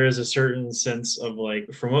is that there is a certain sense of,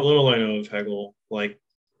 like, from what little I know of Hegel, like,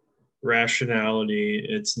 rationality,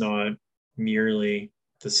 it's not merely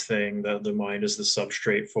this thing that the mind is the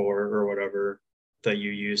substrate for, or whatever, that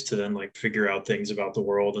you use to then, like, figure out things about the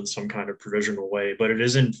world in some kind of provisional way, but it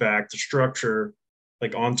is in fact a structure,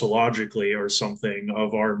 like ontologically or something,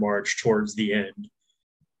 of our march towards the end.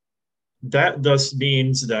 That thus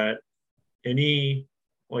means that any,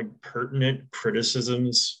 like, pertinent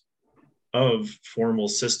criticisms of formal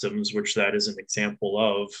systems, which that is an example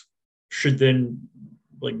of, should then,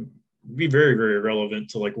 like, be very, very relevant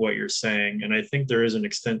to, like, what you're saying. And I think there is an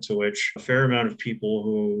extent to which a fair amount of people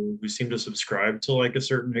who seem to subscribe to, like, a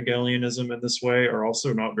certain Hegelianism in this way are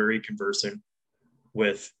also not very conversant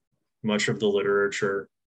with much of the literature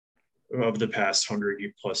of the past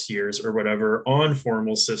 100+ years or whatever on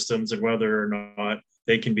formal systems, and whether or not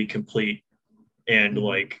they can be complete and,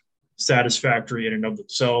 like, satisfactory in and of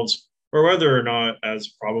themselves, or whether or not, as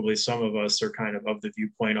probably some of us are kind of the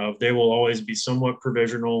viewpoint of, they will always be somewhat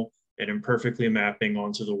provisional and imperfectly mapping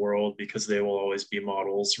onto the world, because they will always be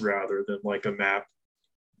models rather than, like, a map,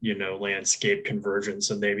 landscape convergence,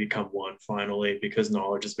 and they become one finally because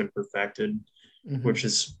knowledge has been perfected, which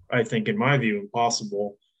is, I think, in my view,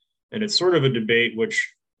 impossible. And it's sort of a debate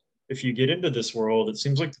which, if you get into this world, it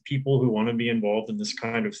seems like the people who want to be involved in this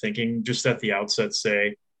kind of thinking just at the outset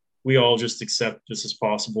say, we all just accept this as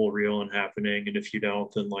possible, real, and happening. And if you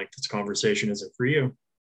don't, then, like, this conversation isn't for you.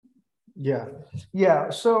 Yeah.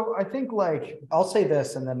 So I think, like, I'll say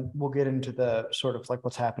this, and then we'll get into the sort of, like,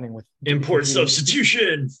 what's happening with import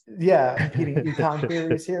substitution. Competing econ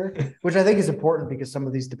theories here, which I think is important, because some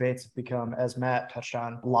of these debates have become, as Matt touched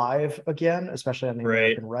on, live again, especially on the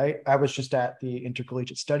American right. I was just at the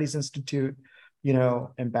Intercollegiate Studies Institute.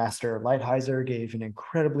 Ambassador Lighthizer gave an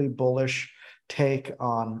incredibly bullish take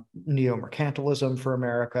on neo-mercantilism for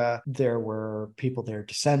America. There were people there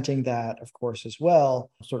dissenting that, of course, as well,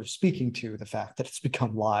 sort of speaking to the fact that it's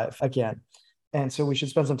become live again. And so we should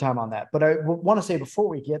spend some time on that. But I want to say, before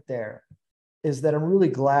we get there, is that I'm really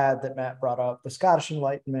glad that Matt brought up the Scottish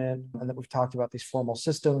Enlightenment and that we've talked about these formal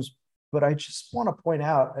systems. But I just want to point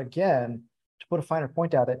out, again, to put a finer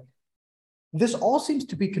point at it, this all seems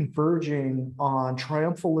to be converging on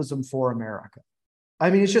triumphalism for America. I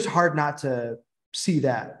mean, it's just hard not to see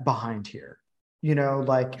that behind here,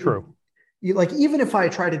 like, true. Like, even if I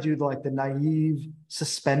try to do, like, the naive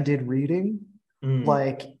suspended reading,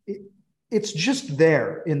 like, it's just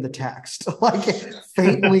there in the text, like,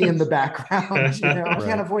 faintly in the background, I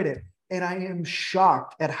can't avoid it. And I am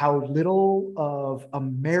shocked at how little of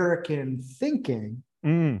American thinking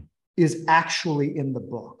is actually in the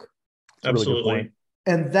book. Absolutely.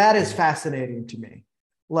 And that is fascinating to me.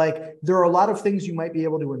 Like, there are a lot of things you might be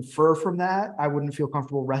able to infer from that. I wouldn't feel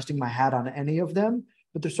comfortable resting my hat on any of them,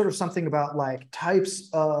 but there's sort of something about, like, types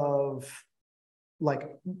of, like,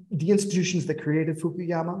 the institutions that created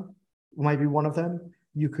Fukuyama might be one of them.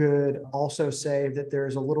 You could also say that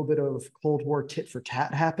there's a little bit of Cold War tit for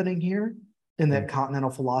tat happening here, and that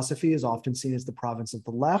continental philosophy is often seen as the province of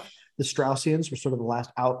the left. The Straussians were sort of the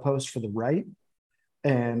last outpost for the right.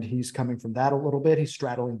 And he's coming from that a little bit. He's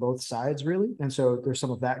straddling both sides, really. And so there's some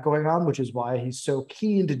of that going on, which is why he's so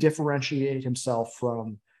keen to differentiate himself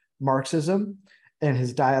from Marxism. And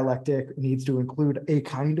his dialectic needs to include a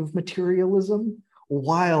kind of materialism,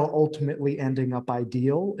 while ultimately ending up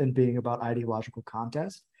ideal and being about ideological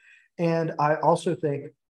contest. And I also think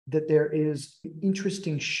that there is an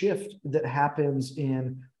interesting shift that happens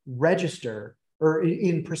in register, or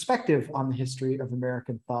in perspective, on the history of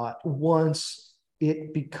American thought once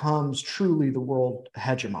it becomes truly the world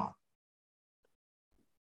hegemon.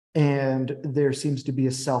 And there seems to be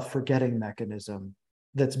a self-forgetting mechanism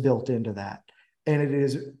that's built into that. And it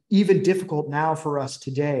is even difficult now for us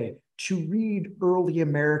today to read early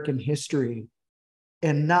American history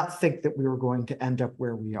and not think that we were going to end up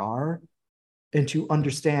where we are, and to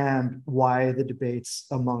understand why the debates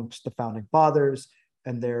amongst the founding fathers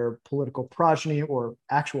and their political progeny, or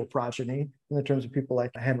actual progeny, in the terms of people like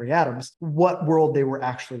Henry Adams, what world they were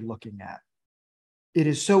actually looking at. It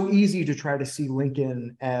is so easy to try to see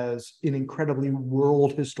Lincoln as an incredibly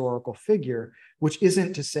world historical figure, which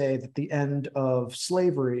isn't to say that the end of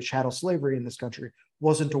slavery, chattel slavery in this country,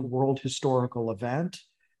 wasn't a world historical event,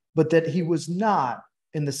 but that he was not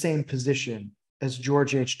in the same position as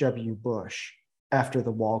George H.W. Bush after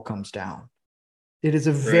the wall comes down. It is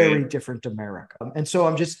a very different America. And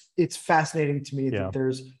so it's fascinating to me that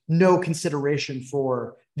there's no consideration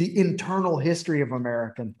for the internal history of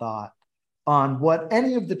American thought on what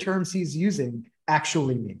any of the terms he's using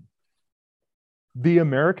actually mean. The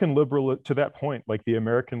American liberal, to that point, like the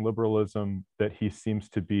American liberalism that he seems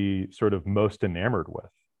to be sort of most enamored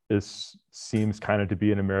with seems kind of to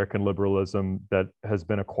be an American liberalism that has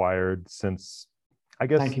been acquired since, I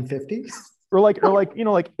guess, 1950. or like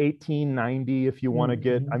 1890, if you want to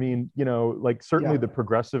get, I mean, like certainly the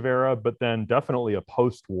progressive era, but then definitely a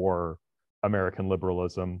post-war American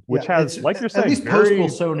liberalism, which has, like you're saying, at least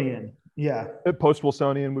post-Wilsonian. Yeah,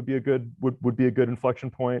 post-Wilsonian would be a good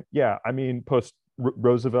inflection point. Yeah, I mean, post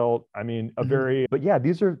Roosevelt. I mean, but yeah,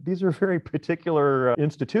 these are very particular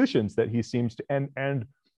institutions that he seems to, and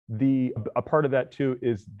a part of that too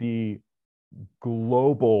is the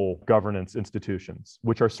global governance institutions,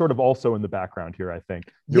 which are sort of also in the background here. I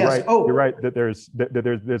think you're right. You're right that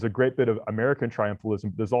there's a great bit of American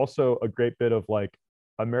triumphalism. There's also a great bit of like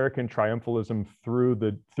American triumphalism through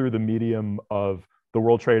the medium of the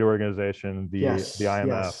World Trade Organization, the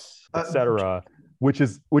IMF, etc., which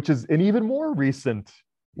is an even more recent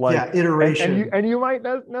iteration, and you might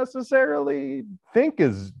not necessarily think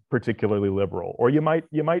is particularly liberal, or you might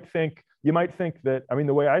think that, I mean,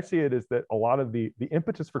 the way I see it is that a lot of the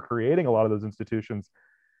impetus for creating a lot of those institutions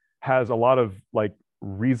has a lot of like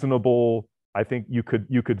reasonable, I think you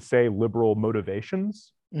could say liberal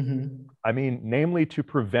motivations. I mean, namely to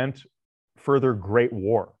prevent further Great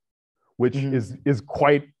War, which is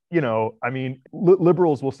quite, I mean,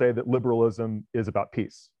 liberals will say that liberalism is about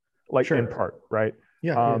peace, like in part, right?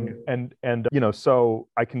 And so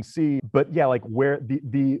I can see, but yeah, like where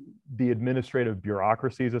the administrative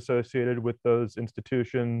bureaucracies associated with those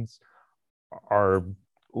institutions are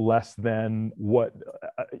less than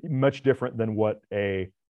much different than what a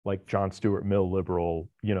like John Stuart Mill liberal,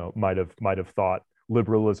 might have thought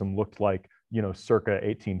liberalism looked like, circa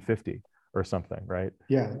 1850 or something, right?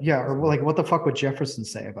 Or like, what the fuck would Jefferson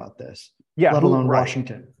say about this? Yeah, let alone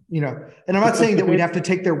Washington, and I'm not saying that we'd have to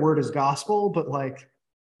take their word as gospel, but like,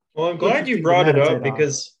 well, I'm glad you brought it up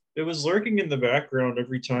because it was lurking in the background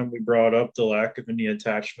every time we brought up the lack of any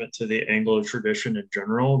attachment to the Anglo tradition in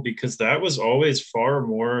general, because that was always far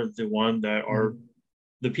more the one that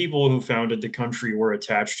the people who founded the country were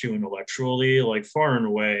attached to intellectually, like far and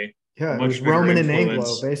away. Yeah, it was Roman and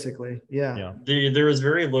Anglo, basically. Yeah. There was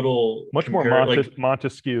very little. Much more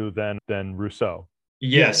Montesquieu than Rousseau.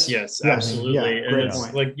 Yes, absolutely. Yeah, and it's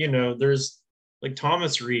point. Like, there's like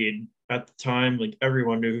Thomas Reid. At the time, like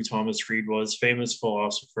everyone knew who Thomas Reid was, famous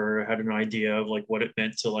philosopher, had an idea of like what it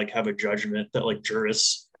meant to like have a judgment that like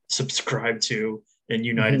jurists subscribed to in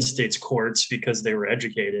United States courts because they were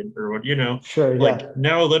educated or what,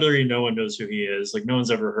 now literally no one knows who he is. Like no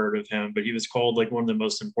one's ever heard of him, but he was called like one of the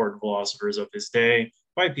most important philosophers of his day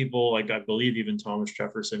by people like, I believe even Thomas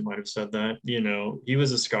Jefferson might have said that. He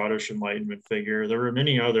was a Scottish Enlightenment figure. There were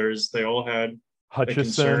many others. They all had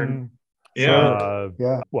Hutchison.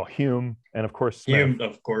 Well, Hume, and of course Smith. Hume,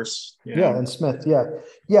 of course. And Smith.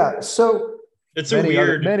 So it's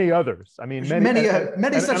many others. I mean,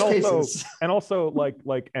 many such cases. And also, like,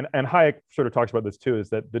 and Hayek sort of talks about this too, is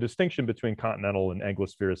that the distinction between continental and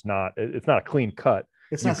Anglosphere is not a clean cut.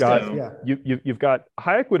 You've got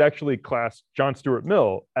Hayek would actually class John Stuart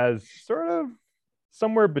Mill as sort of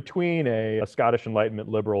somewhere between a Scottish Enlightenment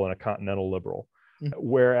liberal and a continental liberal.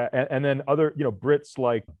 And then other Brits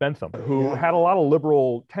like Bentham, who had a lot of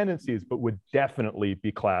liberal tendencies, but would definitely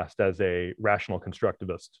be classed as a rational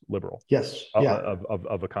constructivist liberal.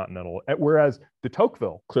 Of a continental, whereas de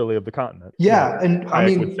Tocqueville, clearly of the continent. And I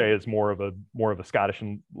mean, would say is more of a Scottish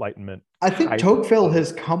Enlightenment. I think Tocqueville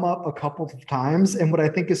has come up a couple of times, and what I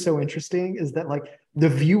think is so interesting is that like the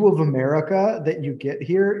view of America that you get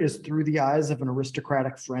here is through the eyes of an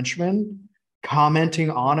aristocratic Frenchman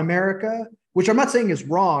commenting on America, which I'm not saying is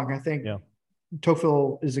wrong. I think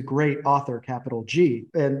Tocqueville is a great author, capital G,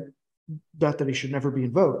 and not that he should never be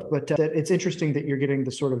invoked, but that it's interesting that you're getting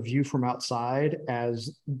the sort of view from outside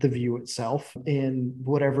as the view itself in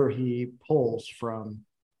whatever he pulls from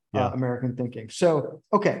American thinking. So,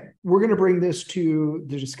 okay, we're going to bring this to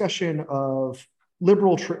the discussion of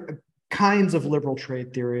kinds of liberal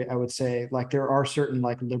trade theory. I would say like there are certain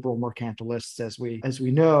like liberal mercantilists as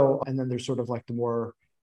we know, and then there's sort of like the more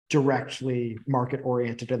directly market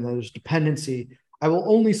oriented, and there's dependency. I will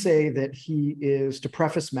only say that he is, to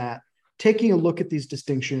preface Matt, taking a look at these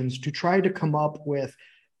distinctions to try to come up with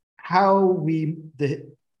how the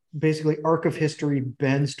basically arc of history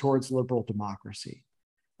bends towards liberal democracy.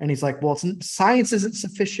 And he's like, well, science isn't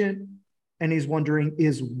sufficient. And he's wondering,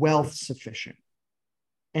 is wealth sufficient?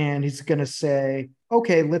 And he's going to say,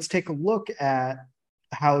 okay, let's take a look at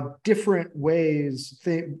how different ways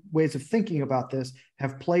of thinking about this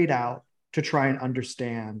have played out to try and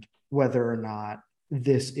understand whether or not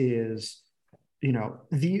this is,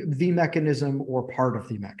 the mechanism or part of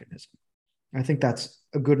the mechanism. I think that's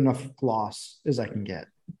a good enough gloss as I can get.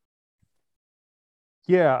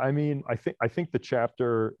 Yeah, I mean, I think the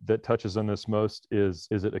chapter that touches on this most is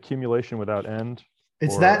it Accumulation Without End?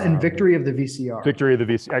 It's that and Victory of the VCR. Victory of the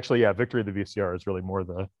VCR. Actually, yeah, Victory of the VCR is really more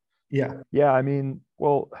the. Yeah. Yeah, I mean,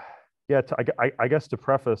 well, yeah. I guess to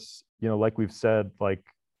preface, like we've said, like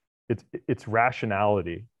it's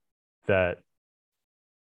rationality that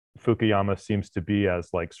Fukuyama seems to be as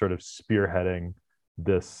like sort of spearheading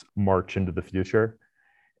this march into the future.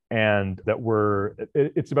 And that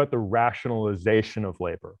it's about the rationalization of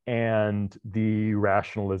labor and the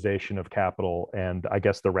rationalization of capital, and I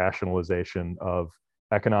guess the rationalization of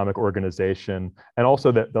economic organization, and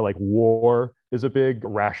also that the like war is a big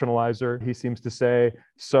rationalizer, he seems to say.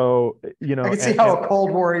 So, I can see how a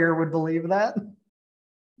Cold Warrior would believe that.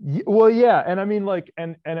 Well, yeah. And I mean, like,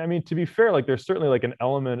 and I mean, to be fair, like there's certainly like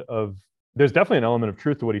there's definitely an element of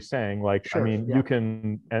truth to what he's saying. Like, sure, I mean, yeah. You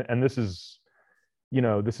can, and this is,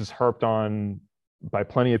 this is harped on by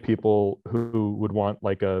plenty of people who would want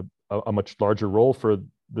like a much larger role for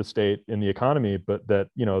the state in the economy, but that,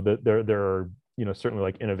 that there are, certainly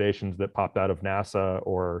like innovations that popped out of NASA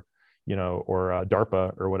or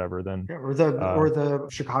DARPA or whatever, then or the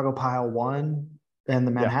Chicago Pile 1 and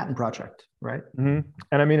the Manhattan Project, right? Mm-hmm.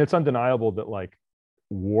 And I mean, it's undeniable that like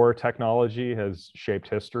war technology has shaped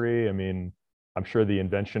history. I mean, I'm sure that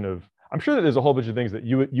there's a whole bunch of things that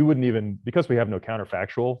you wouldn't even, because we have no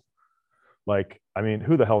counterfactual. Like, I mean,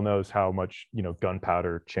 who the hell knows how much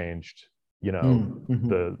gunpowder changed,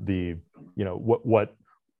 the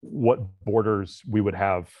what borders we would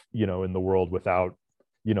have, in the world without,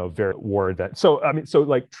 very war that. So I mean, so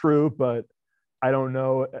like true, but I don't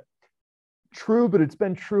know. True, but it's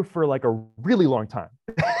been true for like a really long time.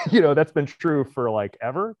 That's been true for like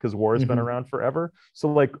ever, because war has been around forever. So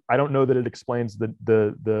like, I don't know that it explains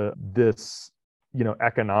this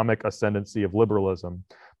economic ascendancy of liberalism.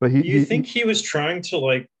 But you think he was trying to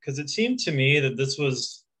like, because it seemed to me that this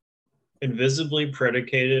was invisibly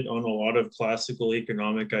predicated on a lot of classical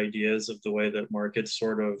economic ideas of the way that markets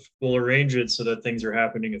sort of will arrange it so that things are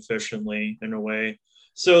happening efficiently in a way.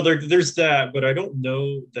 So there's that, but I don't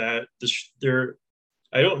know that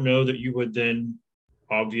I don't know that you would then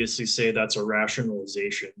obviously say that's a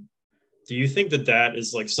rationalization. Do you think that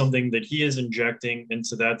is like something that he is injecting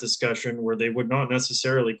into that discussion, where they would not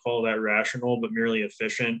necessarily call that rational, but merely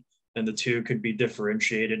efficient, and the two could be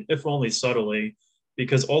differentiated, if only subtly,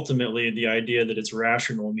 because ultimately the idea that it's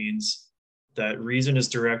rational means that reason is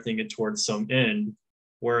directing it towards some end.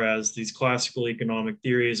 Whereas these classical economic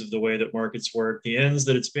theories of the way that markets work, the ends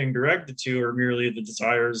that it's being directed to are merely the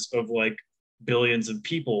desires of like billions of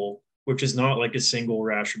people, which is not like a single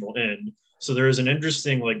rational end. So there is an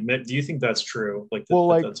interesting, like, do you think that's true? Like,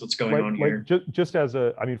 that's what's going on here? Just as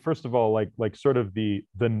I mean, first of all, like sort of the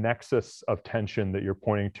nexus of tension that you're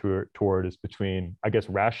pointing toward is between, I guess,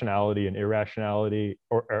 rationality and irrationality,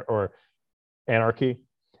 or anarchy.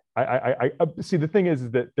 I see. The thing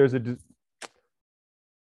is that there's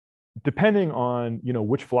depending on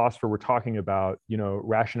which philosopher we're talking about,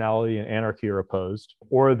 rationality and anarchy are opposed,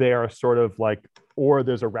 or they are sort of like, or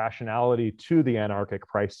there's a rationality to the anarchic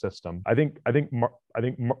price system. I think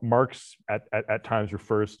Marx at times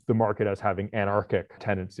refers to the market as having anarchic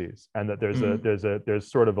tendencies, and that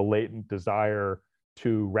there's sort of a latent desire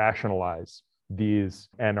to rationalize these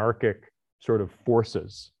anarchic sort of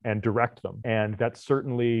forces and direct them, and that's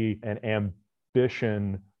certainly an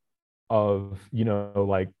ambition of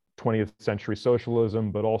like 20th century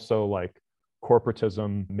socialism, but also like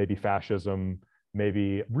corporatism, maybe fascism,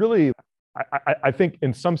 maybe really, I think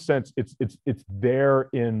in some sense it's there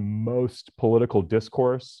in most political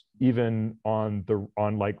discourse, even on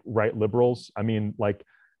like right liberals. I mean, like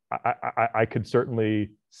I could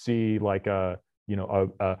certainly see like a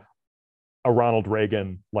Ronald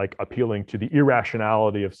Reagan like appealing to the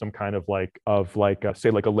irrationality of some kind of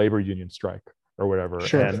say like a labor union strike or whatever,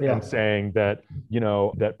 sure, and saying that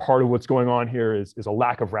that part of what's going on here is a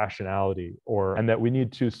lack of rationality, and that we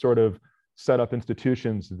need to sort of set up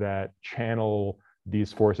institutions that channel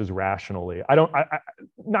these forces rationally.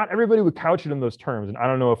 Not everybody would couch it in those terms, and I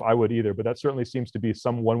don't know if I would either, but that certainly seems to be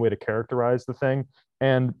one way to characterize the thing.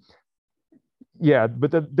 And yeah,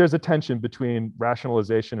 but there's a tension between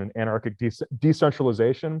rationalization and anarchic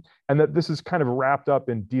decentralization, and that this is kind of wrapped up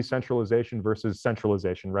in decentralization versus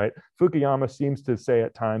centralization, right? Fukuyama seems to say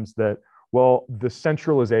at times that, well, the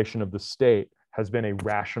centralization of the state has been a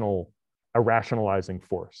rationalizing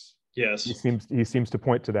force. Yes. He seems to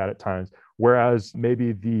point to that at times, whereas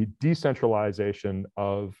maybe the decentralization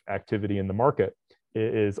of activity in the market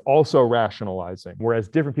is also rationalizing, whereas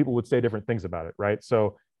different people would say different things about it, right?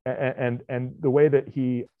 So and the way that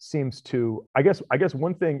he seems to, I guess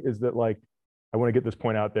one thing is that, like, I want to get this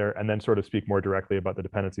point out there and then sort of speak more directly about the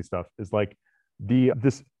dependency stuff, is like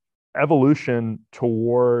this evolution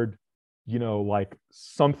toward, you know, like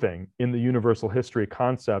something in the universal history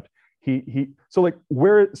concept. So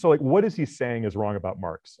what is he saying is wrong about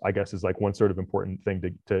Marx, I guess, is like one sort of important thing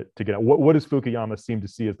to get at. What does Fukuyama seem to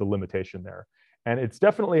see as the limitation there? And it's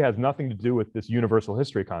definitely has nothing to do with this universal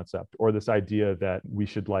history concept or this idea that we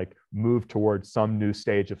should like move towards some new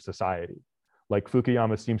stage of society. Like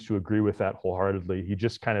Fukuyama seems to agree with that wholeheartedly.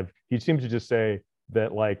 He seems to just say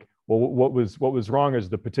that, like, well, what was wrong is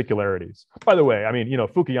the particularities. By the way, I mean, you know,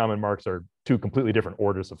 Fukuyama and Marx are two completely different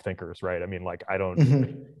orders of thinkers, right? I mean, like, I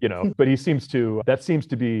don't, you know, but that seems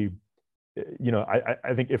to be, you know,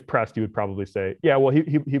 I think if pressed, he would probably say, yeah, well,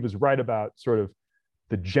 he was right about sort of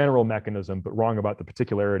the general mechanism, but wrong about the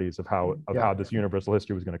particularities of how this universal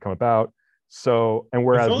history was going to come about. So, and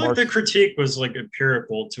whereas I feel Marx, like the critique was like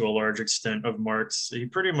empirical to a large extent of Marx. He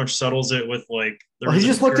pretty much settles it with like, well, he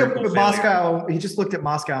just looked at Moscow. He just looked at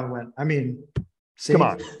Moscow and went, I mean, see? Come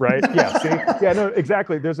on, right? Yeah, see, yeah, no,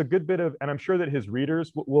 exactly. There's a good bit of, and I'm sure that his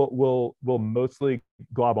readers will mostly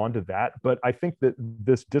glob onto that. But I think that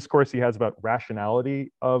this discourse he has about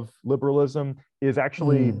rationality of liberalism is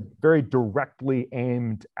actually very directly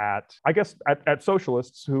aimed at, I guess, at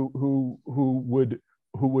socialists who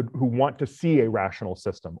want to see a rational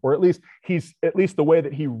system, or at least the way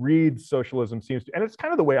that he reads socialism seems to, and it's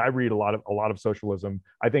kind of the way I read a lot of socialism.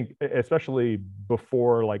 I think, especially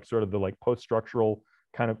before like sort of the like post-structural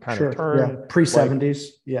kind of turn, pre-70s,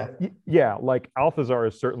 like Althusser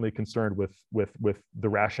is certainly concerned with the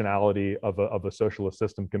rationality of a socialist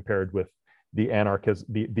system compared with the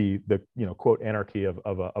the you know, quote anarchy of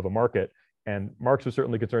a market. And Marx was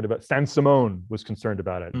certainly concerned about. Saint-Simon was concerned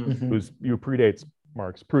about it, who predates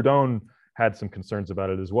Marx. Proudhon had some concerns about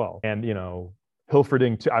it as well. And, you know,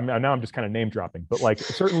 Hilferding too. Now I'm just kind of name dropping, but like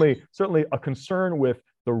certainly a concern with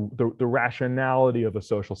the rationality of a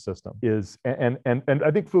social system is, and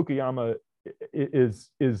I think Fukuyama is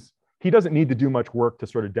he doesn't need to do much work to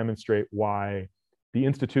sort of demonstrate why the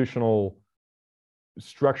institutional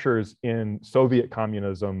structures in Soviet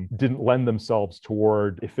communism didn't lend themselves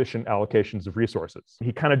toward efficient allocations of resources.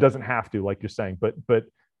 He kind of doesn't have to, like you're saying, but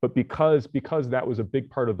because that was a big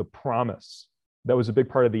part of the promise, that was a big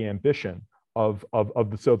part of the ambition of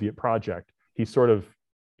the Soviet project. He sort of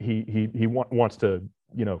he wants to,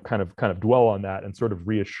 you know, kind of dwell on that and sort of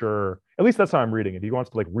reassure. At least that's how I'm reading it. He wants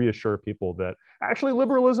to like reassure people that actually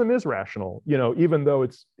liberalism is rational, you know, even though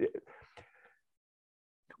it's.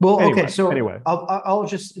 Well, anyway, okay, so anyway, I'll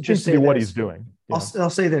just say what he's doing. I'll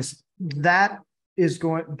say this. That is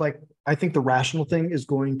going, like, I think the rational thing is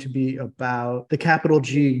going to be about the capital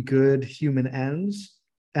G good human ends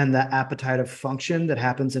and the appetite of function that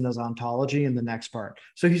happens in his ontology in the next part.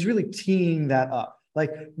 So he's really teeing that up.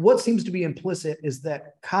 Like, what seems to be implicit is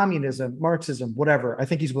that communism, Marxism, whatever, I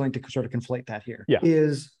think he's willing to sort of conflate that here,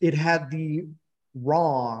 is it had the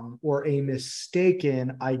wrong or a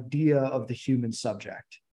mistaken idea of the human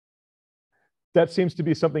subject. That seems to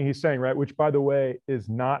be something he's saying, right? Which, by the way, is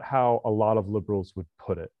not how a lot of liberals would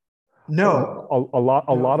put it. No. A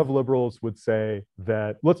lot of liberals would say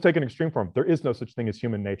that, let's take an extreme form. There is no such thing as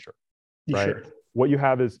human nature, right? Sure. What you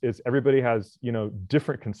have is everybody has, you know,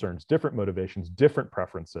 different concerns, different motivations, different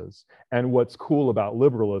preferences. And what's cool about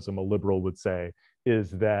liberalism, a liberal would say,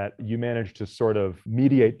 is that you manage to sort of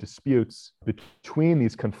mediate disputes between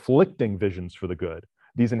these conflicting visions for the good,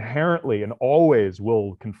 these inherently and always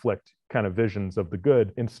will conflict kind of visions of the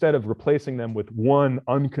good, instead of replacing them with one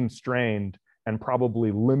unconstrained and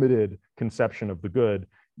probably limited conception of the good.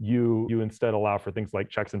 You instead allow for things like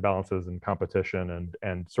checks and balances and competition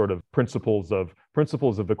and sort of principles of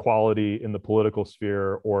equality in the political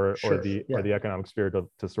sphere or the economic sphere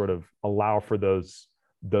to sort of allow for those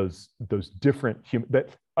different that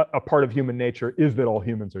a part of human nature is that all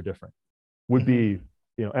humans are different, would be,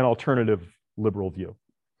 you know, an alternative liberal view.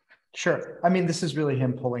 Sure. I mean, this is really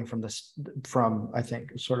him pulling from I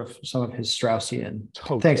think sort of some of his Straussian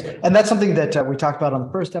things. And that's something that we talked about on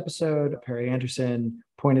the first episode. Perry Anderson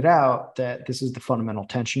pointed out that this is the fundamental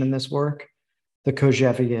tension in this work. the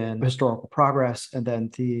Kojèvian historical progress, and then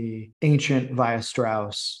the ancient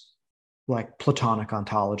Weierstrass, like Platonic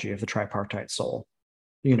ontology of the tripartite soul.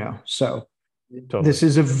 So Totally. this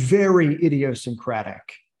is a very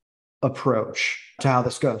idiosyncratic approach to how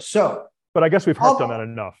this goes. So, but I guess we've harped on that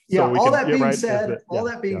enough. Yeah. So All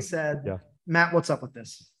that being said, yeah. Matt, what's up with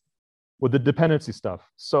this? With the dependency stuff.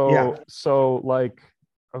 So like,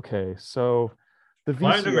 okay, so the VCR.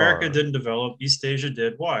 Latin America didn't develop. East Asia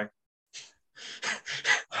did. Why?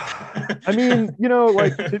 I mean,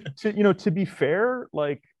 like to be fair,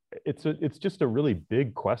 like it's just a really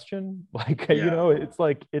big question. Like, it's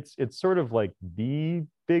like it's sort of like the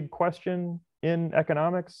big question in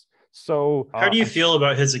economics. So how do you feel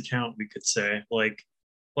about his account? We could say, like,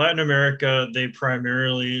 Latin America, they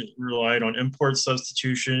primarily relied on import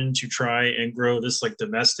substitution to try and grow this like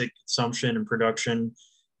domestic consumption and production.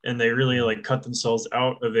 And they really like cut themselves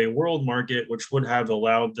out of a world market, which would have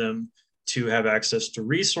allowed them to have access to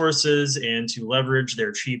resources and to leverage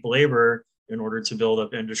their cheap labor in order to build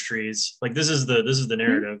up industries. Like this is the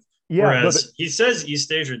narrative. Yeah, whereas he says East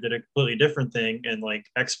Asia did a completely different thing and like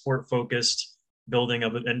export focused building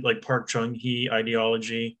of and like Park Chung-hee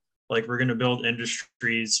ideology. Like we're going to build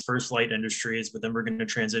industries, first light industries, but then we're going to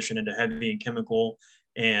transition into heavy and chemical.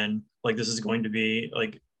 And like this is going to be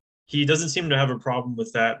like, he doesn't seem to have a problem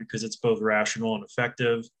with that because it's both rational and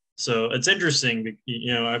effective. So it's interesting.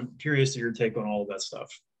 I'm curious to your take on all of that stuff.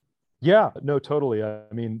 Yeah, no, totally. I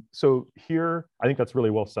mean, so here, I think that's really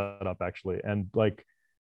well set up actually. And like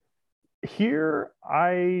here,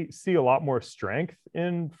 I see a lot more strength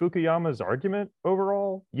in Fukuyama's argument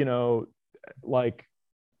overall, like,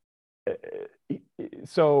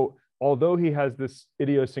 so although he has this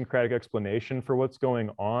idiosyncratic explanation for what's going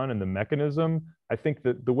on and the mechanism, I think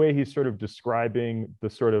that the way he's sort of describing the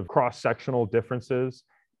sort of cross-sectional differences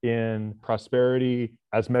in prosperity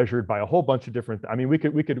as measured by a whole bunch of different, I mean, we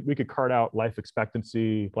could cart out life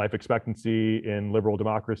expectancy in liberal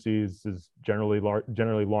democracies is generally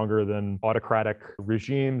longer than autocratic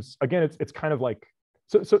regimes. Again, it's kind of like,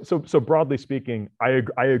 so broadly speaking, I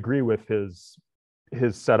agree with his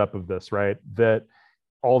setup of this, right? That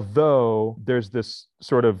although there's this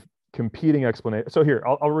sort of competing explanation. So here,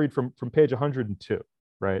 I'll read from page 102,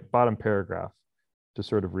 right? Bottom paragraph, to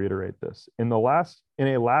sort of reiterate this. In a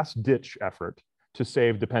last ditch effort to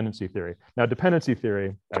save dependency theory. Now, dependency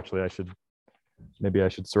theory, actually, I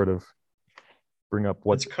should sort of bring up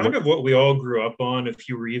what's kind of what we all grew up on if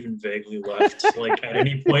you were even vaguely left, like at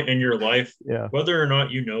any point in your life, whether or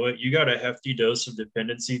not you know it, you got a hefty dose of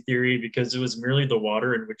dependency theory because it was merely the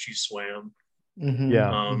water in which you swam. Mm-hmm.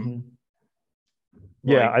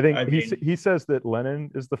 Yeah. I think he says that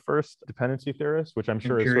Lenin is the first dependency theorist, which I'm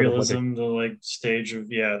sure imperialism, is sort of like the stage of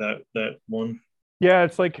that one. Yeah,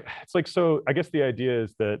 it's like so. I guess the idea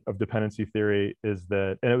is that of dependency theory is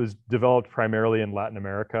that, and it was developed primarily in Latin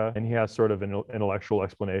America, and he has sort of an intellectual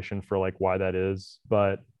explanation for like why that is,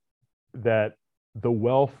 but that the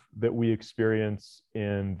wealth that we experience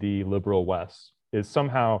in the liberal West is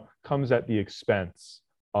somehow comes at the expense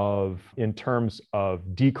of, in terms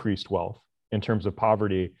of decreased wealth, in terms of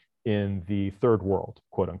poverty in the third world,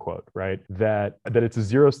 quote unquote, right? That it's a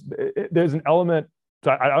zero. There's an element. So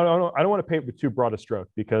I don't want to paint with too broad a stroke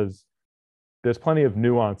because there's plenty of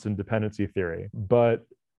nuance in dependency theory, but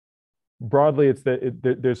broadly, it's that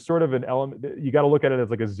there's sort of an element. You got to look at it as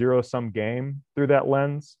like a zero-sum game through that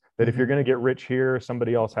lens. That if you're going to get rich here,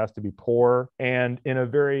 somebody else has to be poor, and in a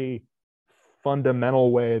very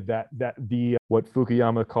fundamental way, that the what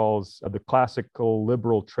Fukuyama calls the classical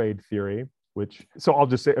liberal trade theory. So I'll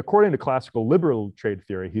just say, according to classical liberal trade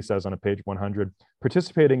theory, he says on page 100,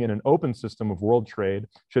 participating in an open system of world trade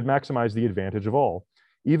should maximize the advantage of all,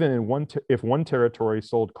 even if one territory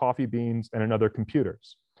sold coffee beans and another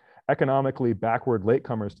computers. Economically backward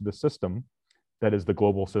latecomers to the system, that is the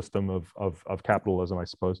global system of capitalism, I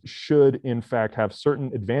suppose, should in fact have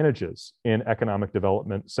certain advantages in economic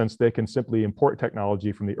development since they can simply import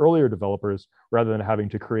technology from the earlier developers rather than having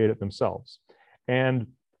to create it themselves. And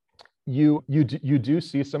you do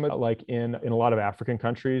see some of, like in a lot of African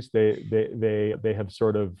countries, they have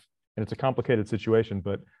sort of, and it's a complicated situation,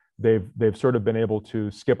 but they've sort of been able to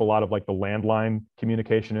skip a lot of like the landline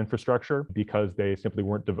communication infrastructure because they simply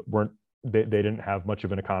they didn't have much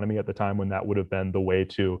of an economy at the time when that would have been the way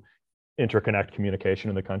to interconnect communication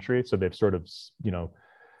in the country. So they've sort of,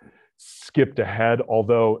 skipped ahead,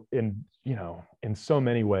 although in so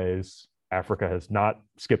many ways, Africa has not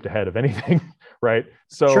skipped ahead of anything, right?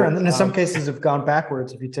 So sure, and then in some cases have gone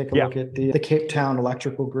backwards. If you take a look at the Cape Town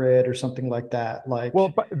electrical grid or something like that,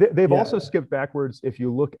 but they've also skipped backwards if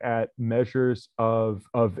you look at measures of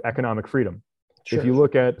economic freedom. If you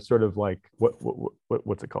look at sort of like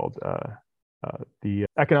what's it called? The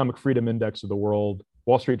Economic Freedom Index of the world.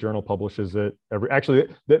 Wall Street Journal publishes it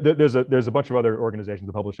there's a bunch of other organizations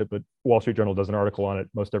that publish it, but Wall Street Journal does an article on it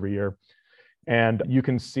most every year. And you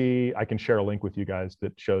can see, I can share a link with you guys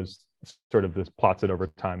that shows sort of this, plots it over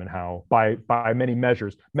time, and how by many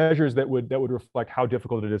measures that would reflect how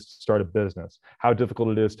difficult it is to start a business, how difficult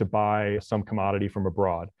it is to buy some commodity from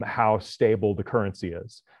abroad, how stable the currency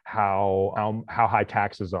is, how high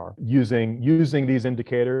taxes are, using these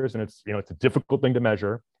indicators. And it's a difficult thing to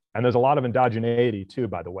measure. And there's a lot of endogeneity too,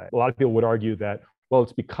 by the way. A lot of people would argue that, well,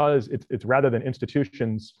 it's because it's rather than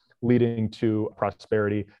institutions leading to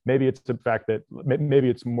prosperity, maybe it's the fact that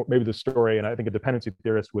maybe the story, and I think a dependency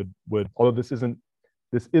theorist would, although this isn't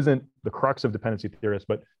the crux of dependency theorists,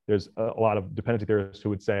 but there's a lot of dependency theorists who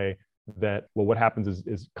would say that, well, what happens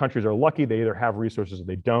is countries are lucky, they either have resources or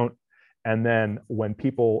they don't. And then when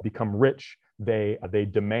people become rich, they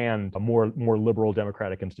demand a more liberal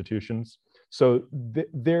democratic institutions. So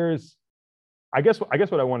there's, I guess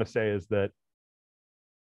what I want to say is that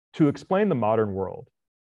to explain the modern world,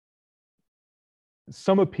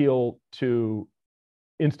 some appeal to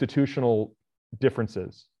institutional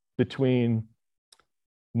differences between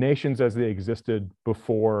nations as they existed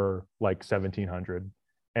before like 1700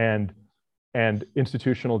 and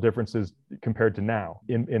institutional differences compared to now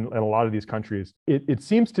in a lot of these countries. It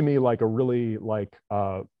seems to me like a really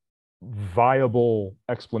viable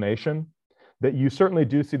explanation that you certainly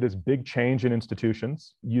do see this big change in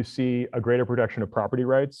institutions. You see a greater protection of property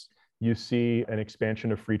rights. You see an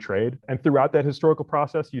expansion of free trade. And throughout that historical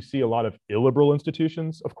process, you see a lot of illiberal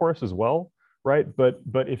institutions, of course, as well, right? But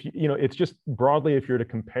if it's just broadly, if you're to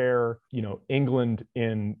compare, England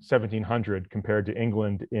in 1700 compared to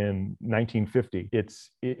England in 1950, it's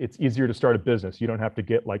easier to start a business. You don't have to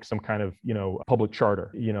get like some kind of, public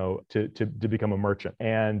charter, to become a merchant.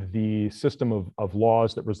 And the system of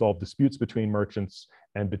laws that resolve disputes between merchants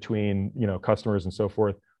and between, customers and so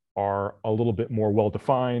forth are a little bit more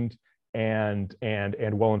well-defined and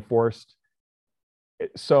well enforced.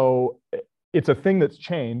 So it's a thing that's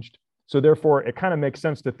changed. So therefore, it kind of makes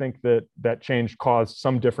sense to think that change caused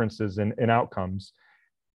some differences in outcomes.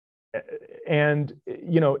 And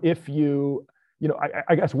if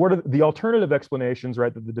I guess what are the alternative explanations,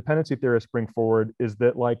 right, that the dependency theorists bring forward is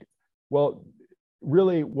that, like, well,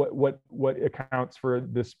 really, what accounts for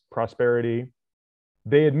this prosperity?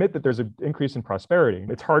 They admit that there's an increase in prosperity.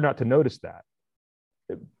 It's hard not to notice that.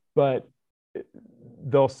 But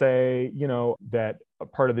they'll say, that a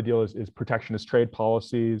part of the deal is protectionist trade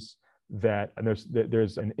policies, and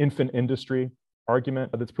there's an infant industry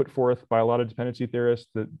argument that's put forth by a lot of dependency theorists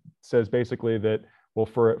that says basically that, well,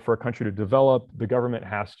 for a country to develop, the government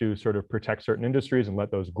has to sort of protect certain industries and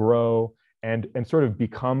let those grow and sort of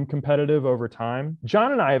become competitive over time.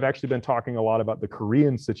 John and I have actually been talking a lot about the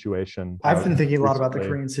Korean situation. I've been thinking a lot about the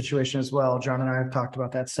Korean situation as well. John and I have talked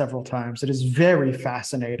about that several times. It is very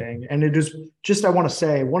fascinating. And it is just, I want to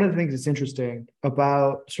say, one of the things that's interesting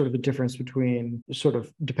about sort of the difference between sort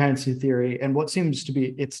of dependency theory and what seems to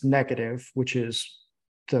be its negative, which is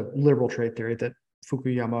the liberal trade theory that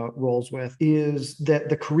Fukuyama rolls with, is that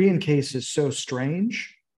the Korean case is so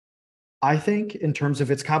strange, I think, in terms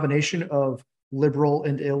of its combination of liberal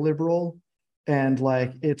and illiberal, and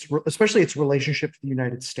like especially its relationship to the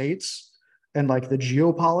United States and like the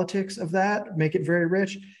geopolitics of that make it very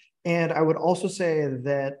rich. And I would also say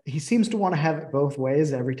that he seems to want to have it both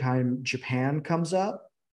ways every time Japan comes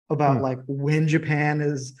up, about like when Japan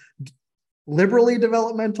is liberally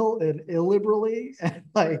developmental and illiberally, and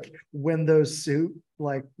like when those suit,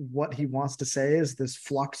 like what he wants to say is this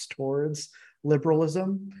flux towards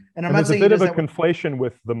liberalism. And I'm not saying there's a bit of a conflation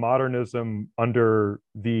with the modernism under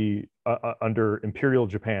under imperial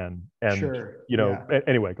Japan, and sure,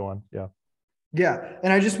 anyway, go on. Yeah.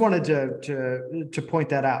 And I just wanted to point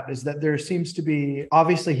that out, is that there seems to be,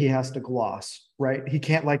 obviously he has to gloss, right? He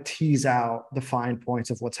can't like tease out the fine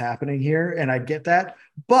points of what's happening here. And I get that,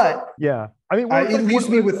 but yeah, I mean, it leaves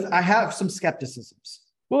me with, I have some skepticisms.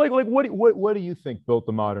 Well, like what do you think built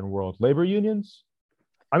the modern world? Labor unions?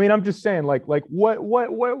 I mean, I'm just saying, like what,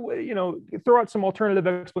 throw out some alternative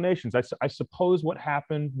explanations. I suppose what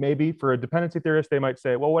happened, maybe for a dependency theorist, they might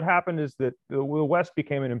say, well, what happened is that the West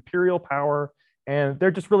became an imperial power and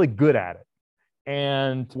they're just really good at it.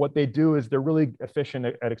 And what they do is they're really efficient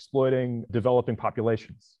at exploiting developing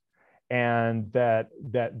populations. And that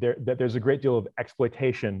there's a great deal of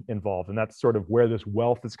exploitation involved. And that's sort of where this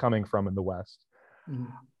wealth is coming from in the West. Mm-hmm.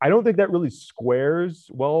 I don't think that really squares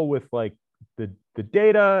well with like the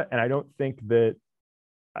data, and I don't think that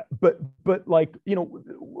but like,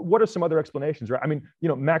 what are some other explanations, right? I mean,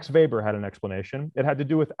 Max Weber had an explanation. It had to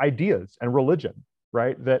do with ideas and religion,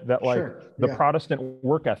 right? That like Sure. the Yeah. Protestant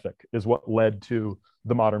work ethic is what led to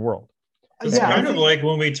the modern world. It's kind of like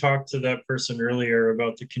when we talked to that person earlier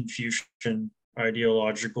about the Confucian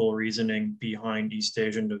ideological reasoning behind East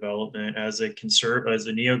Asian development as a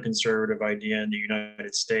neoconservative idea in the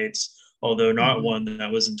United States, although not one that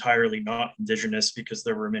was entirely not indigenous, because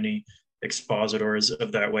there were many expositors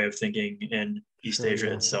of that way of thinking in East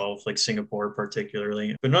Asia itself, like Singapore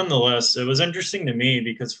particularly. But nonetheless, it was interesting to me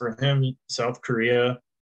because for him, South Korea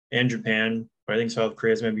and Japan, but I think South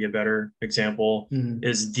Korea is maybe a better example,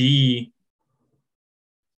 is the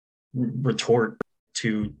retort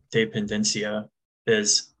to dependencia.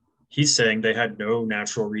 Is he's saying they had no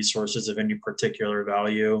natural resources of any particular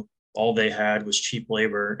value. All they had was cheap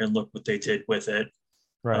labor, and look what they did with it.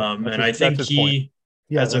 Right. And I think he,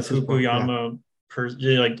 as a Fukuyama,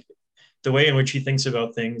 like the way in which he thinks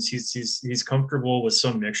about things, he's comfortable with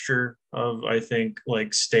some mixture of, I think,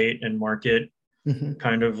 like state and market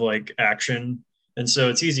kind of like action. And so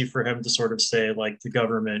it's easy for him to sort of say like the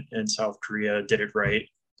government in South Korea did it right,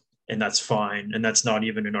 and that's fine. And that's not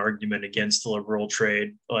even an argument against liberal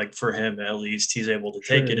trade. Like for him, at least, he's able to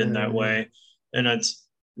take it in that way. And that's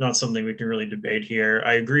not something we can really debate here.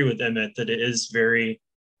 I agree with Emmett that it is very,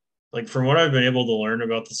 like, from what I've been able to learn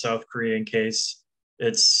about the South Korean case,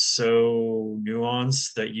 it's so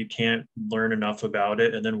nuanced that you can't learn enough about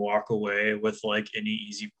it and then walk away with like any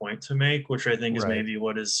easy point to make, which I think is maybe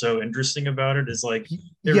what is so interesting about it, is like,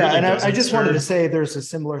 I just wanted to say there's a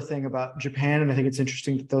similar thing about Japan, and I think it's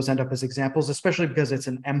interesting that those end up as examples, especially because it's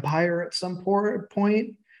an empire at some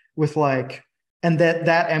point with like, and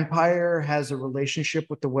that empire has a relationship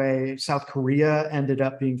with the way South Korea ended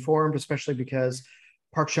up being formed, especially because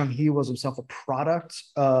Park Chung-hee was himself a product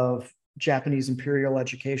of Japanese imperial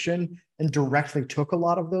education and directly took a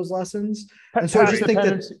lot of those lessons. And so I just think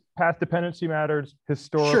that past dependency matters,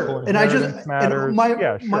 historical and I just matters.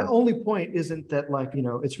 And my only point isn't that like,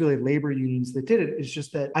 it's really labor unions that did it. It's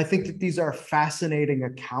just that I think that these are fascinating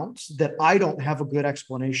accounts that I don't have a good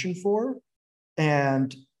explanation for.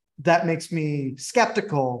 And that makes me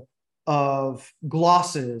skeptical of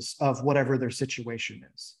glosses of whatever their situation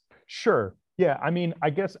is. Sure. Yeah, I mean, I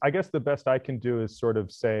guess the best I can do is sort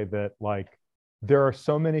of say that like there are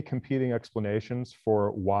so many competing explanations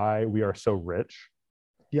for why we are so rich.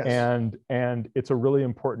 Yes. And it's a really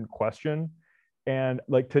important question. And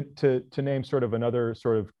like to name sort of another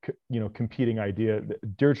sort of competing idea,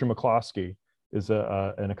 Deirdre McCloskey is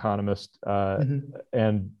an economist,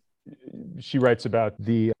 and she writes about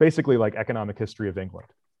the basically like economic history of England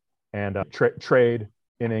and trade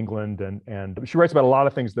in England, and she writes about a lot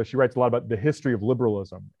of things. She writes a lot about the history of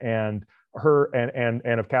liberalism and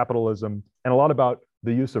of capitalism, and a lot about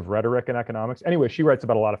the use of rhetoric in economics. Anyway, she writes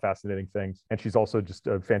about a lot of fascinating things, and she's also just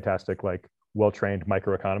a fantastic, like, well-trained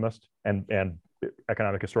microeconomist and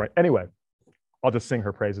economic historian. Anyway, I'll just sing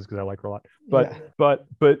her praises because I like her a lot. But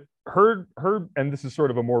her, and this is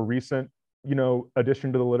sort of a more recent,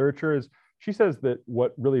 addition to the literature, is she says that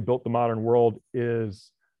what really built the modern world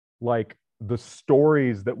is like the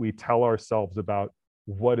stories that we tell ourselves about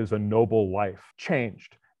what is a noble life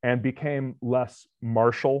changed and became less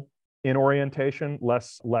martial in orientation,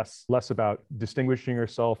 less about distinguishing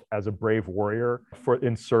yourself as a brave warrior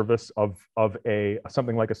in service of a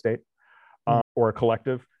something like a state or a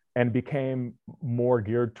collective, and became more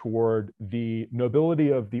geared toward the nobility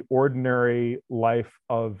of the ordinary life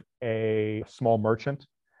of a small merchant,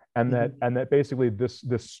 and that basically this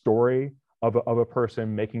story of a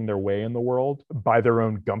person making their way in the world by their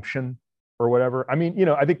own gumption or whatever. I mean,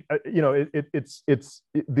 I think it's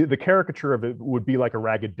the caricature of it would be like a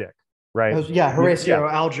ragged dick, right? Horatio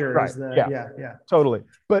Alger is totally.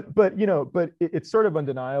 But it's sort of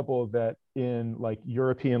undeniable that in like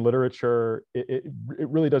European literature, it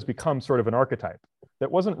really does become sort of an archetype that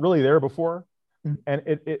wasn't really there before. And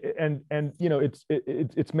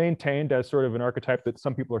it's maintained as sort of an archetype that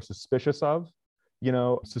some people are suspicious of.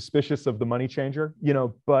 Suspicious of the money changer,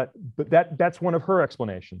 but that's one of her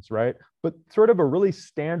explanations, right? But sort of a really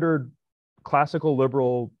standard classical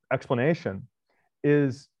liberal explanation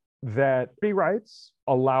is that property rights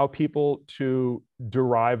allow people to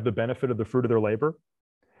derive the benefit of the fruit of their labor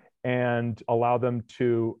and allow them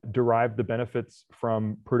to derive the benefits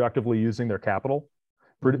from productively using their capital.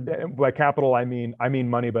 By capital, I mean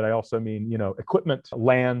money, but I also mean, equipment,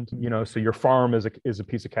 land, so your farm is a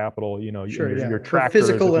piece of capital, your tractor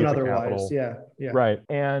physical is a and piece of otherwise. capital. Yeah. Right.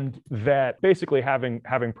 And that basically having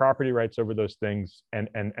property rights over those things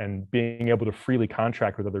and being able to freely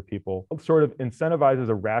contract with other people sort of incentivizes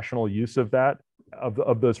a rational use of that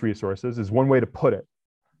of those resources is one way to put it.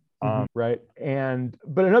 Right.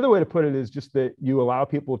 But another way to put it is just that you allow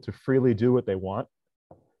people to freely do what they want,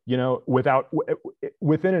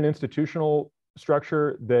 within an institutional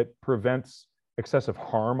structure that prevents excessive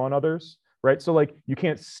harm on others. Right. So like you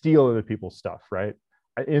can't steal other people's stuff, right?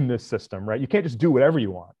 In this system, right? You can't just do whatever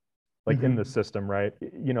you want, like in the system, right?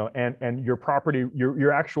 And your property,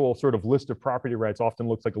 your actual sort of list of property rights often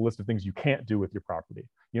looks like a list of things you can't do with your property.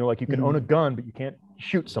 Like you can own a gun, but you can't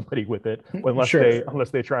shoot somebody with it unless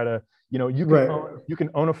they try to, you can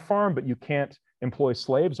own a farm, but you can't employ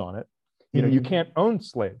slaves on it. You can't own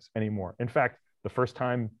slaves anymore. In fact, the first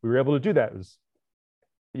time we were able to do that was,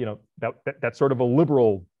 that's sort of a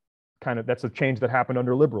liberal that's a change that happened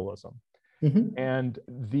under liberalism. And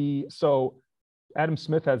so Adam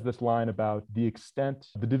Smith has this line about the extent,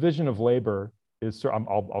 the division of labor is,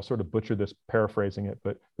 I'll sort of butcher this paraphrasing it,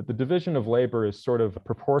 but the division of labor is sort of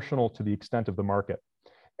proportional to the extent of the market.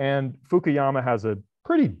 And Fukuyama has a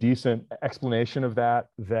pretty decent explanation of that,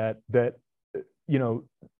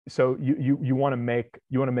 so you want to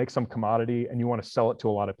make some commodity and you want to sell it to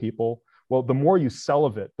a lot of people. Well, the more you sell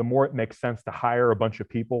of it, the more it makes sense to hire a bunch of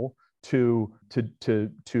people to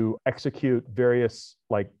execute various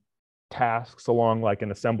like tasks along like an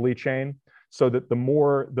assembly chain, so that the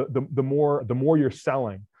more you're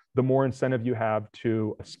selling, the more incentive you have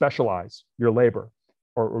to specialize your labor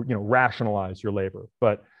or rationalize your labor.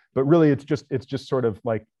 But really it's just sort of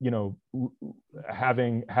like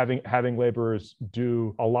having laborers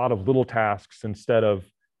do a lot of little tasks instead of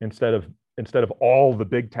all the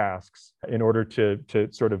big tasks in order to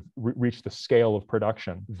sort of reach the scale of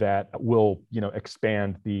production that will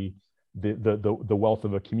expand the wealth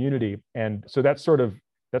of a community. And so that's sort of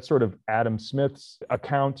Adam Smith's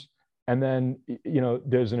account. And then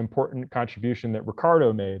there's an important contribution that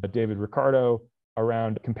Ricardo made, David Ricardo,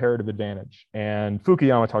 around comparative advantage, and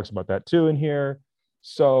Fukuyama talks about that too in here.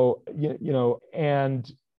 So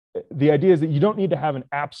and the idea is that you don't need to have an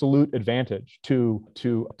absolute advantage to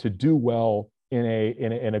do well in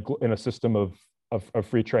a system of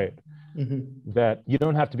free trade. That you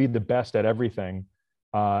don't have to be the best at everything,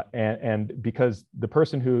 and because the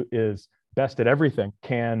person who is best at everything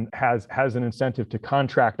has an incentive to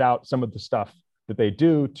contract out some of the stuff that they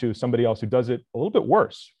do to somebody else who does it a little bit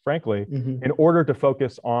worse, frankly, in order to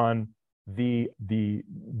focus on the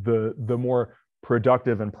more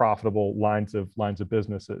productive and profitable lines of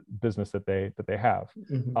business that they have.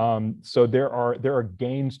 So there are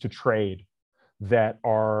gains to trade that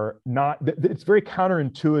are not. It's very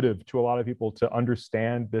counterintuitive to a lot of people to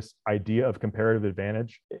understand this idea of comparative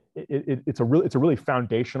advantage. It's a really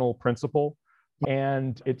foundational principle,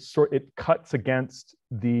 and it cuts against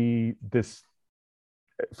this.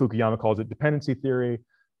 Fukuyama calls it dependency theory,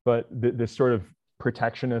 but this sort of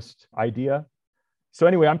protectionist idea. So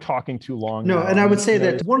anyway, I'm talking too long. No, and I would say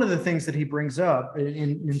that one of the things that he brings up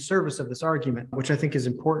in service of this argument, which I think is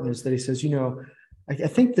important, is that he says, I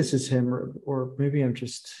think this is him, or maybe I'm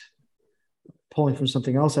just pulling from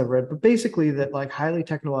something else I've read, but basically that like highly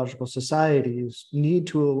technological societies need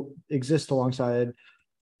to exist alongside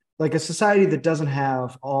like a society that doesn't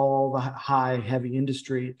have all the high, heavy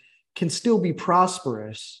industry can still be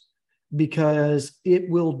prosperous because it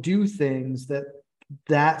will do things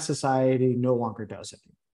that society no longer does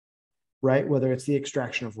anymore, right? Whether it's the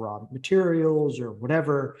extraction of raw materials or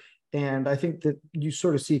whatever. And I think that you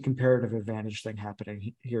sort of see a comparative advantage thing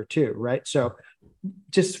happening here too, right? So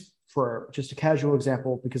just a casual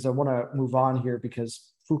example, because I want to move on here,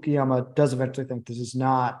 because Fukuyama does eventually think this is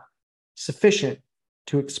not sufficient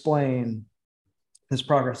to explain this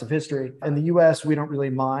progress of history. In the US, we don't really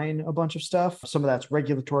mine a bunch of stuff. Some of that's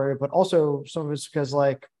regulatory, but also some of it's because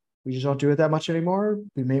like we just don't do it that much anymore.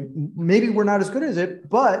 Maybe we're not as good as it,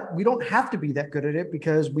 but we don't have to be that good at it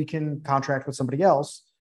because we can contract with somebody else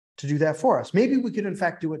to do that for us. Maybe we could in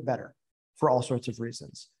fact do it better for all sorts of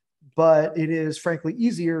reasons. But it is frankly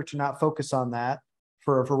easier to not focus on that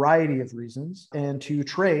for a variety of reasons and to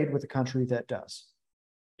trade with a country that does.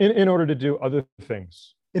 In order to do other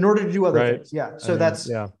things. In order to do other things, yeah. So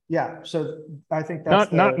So I think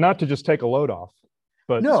that's not to just take a load off,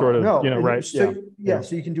 but right? So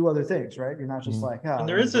you can do other things, right? You're not just like. And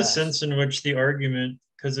there is a sense in which the argument,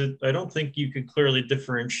 because I don't think you could clearly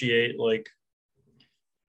differentiate. Like,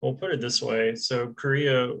 we'll put it this way: so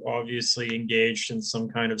Korea obviously engaged in some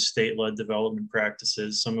kind of state-led development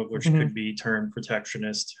practices, some of which could be termed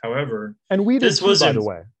protectionist. However, and we did too, by the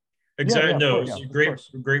way. Exactly.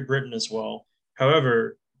 Great Britain as well.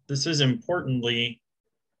 However, this is importantly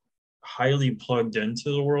highly plugged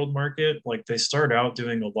into the world market. Like they start out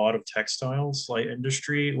doing a lot of textiles, light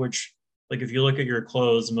industry, which Like if you look at your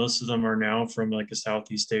clothes, most of them are now from like a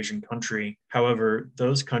Southeast Asian country. However,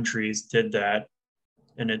 those countries did that,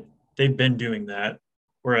 and they've been doing that.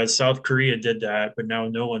 Whereas South Korea did that, but now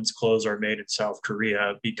no one's clothes are made in South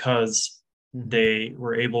Korea because they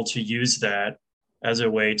were able to use that as a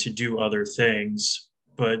way to do other things,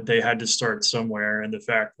 but they had to start somewhere. And the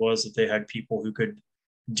fact was that they had people who could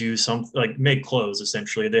do something like make clothes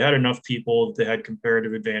essentially. They had enough people, they had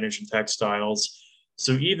comparative advantage in textiles.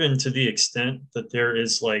 So even to the extent that there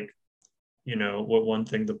is like, you know, what one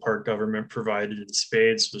thing the Park government provided in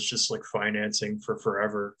spades was just like financing for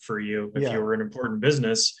forever for you if you were an important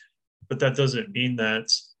business. But that doesn't mean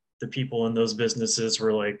that the people in those businesses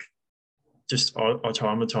were like just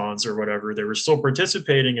automatons or whatever. They were still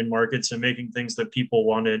participating in markets and making things that people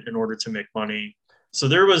wanted in order to make money. So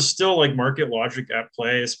there was still like market logic at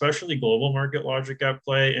play, especially global market logic at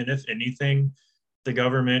play. And if anything, the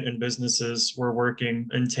government and businesses were working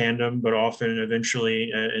in tandem, but often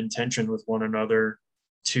eventually in tension with one another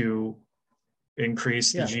to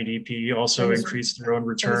increase the GDP, also increase their own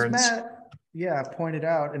returns. Matt, pointed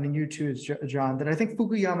out, and then you too, John, that I think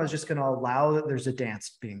Fukuyama is just going to allow that there's a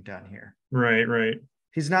dance being done here. Right.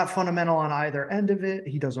 He's not fundamental on either end of it.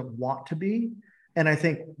 He doesn't want to be. And I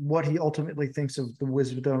think what he ultimately thinks of the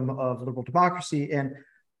wisdom of liberal democracy, and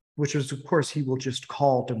which is, of course, he will just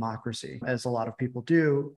call democracy, as a lot of people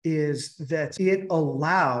do, is that it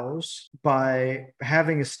allows, by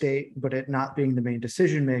having a state, but it not being the main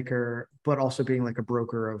decision maker, but also being like a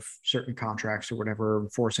broker of certain contracts or whatever,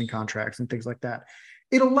 enforcing contracts and things like that,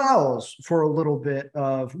 it allows for a little bit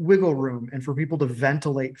of wiggle room and for people to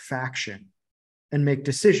ventilate faction and make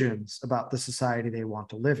decisions about the society they want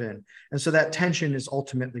to live in. And so that tension is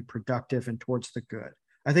ultimately productive and towards the good.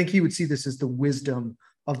 I think he would see this as the wisdom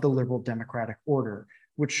of the liberal democratic order,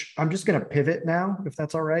 which I'm just going to pivot now, if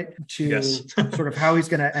that's all right, to sort of how he's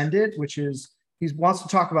going to end it, which is he wants to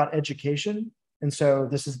talk about education. And so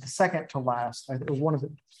this is the second to last, one of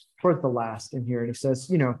the, towards the last in here. And he says,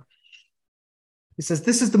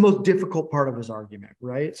 this is the most difficult part of his argument,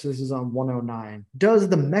 right? So this is on 109. Does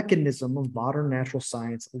the mechanism of modern natural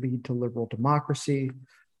science lead to liberal democracy? If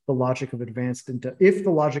the logic of advanced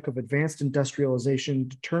industrialization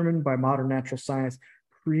determined by modern natural science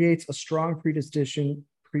creates a strong predisposition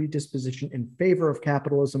in favor of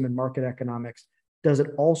capitalism and market economics, does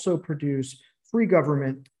it also produce free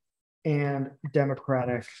government and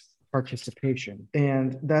democratic participation?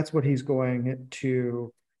 And that's what he's going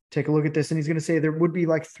to take a look at this. And he's going to say there would be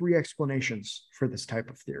like 3 explanations for this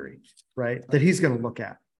type of theory, right? That he's going to look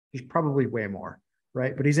at. There's probably way more,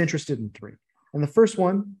 right? But he's interested in 3. And the first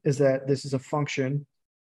one is that this is a function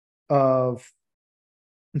of,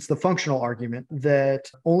 it's the functional argument that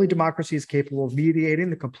only democracy is capable of mediating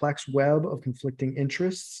the complex web of conflicting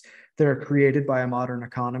interests that are created by a modern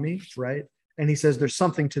economy, right? And he says there's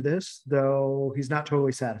something to this, though he's not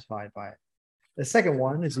totally satisfied by it. The second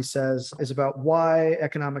one, as he says, is about why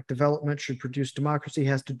economic development should produce democracy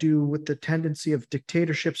has to do with the tendency of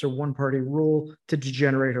dictatorships or one-party rule to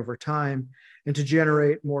degenerate over time and to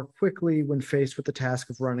generate more quickly when faced with the task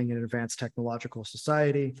of running an advanced technological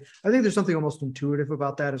society. I think there's something almost intuitive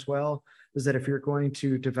about that as well, is that if you're going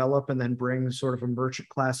to develop and then bring sort of a merchant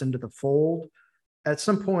class into the fold, at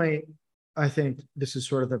some point, I think this is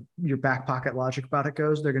sort of your back pocket logic about it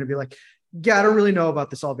goes. They're going to be like, yeah, I don't really know about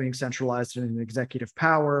this all being centralized in an executive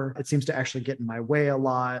power. It seems to actually get in my way a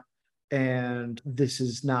lot. And this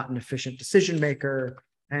is not an efficient decision maker.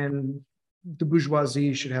 And the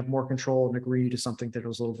bourgeoisie should have more control and agree to something that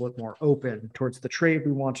was a little bit more open towards the trade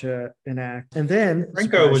we want to enact. And then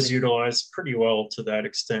Franco was utilized pretty well to that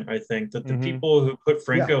extent. I think that the people who put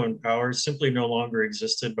Franco in power simply no longer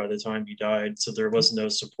existed by the time he died. So there was no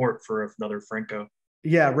support for another Franco.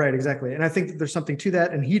 Yeah, right, exactly. And I think that there's something to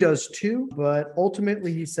that, and he does too. But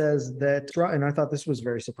ultimately, he says that, and I thought this was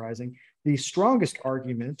very surprising, the strongest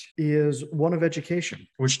argument is one of education.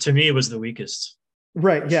 Which to me was the weakest.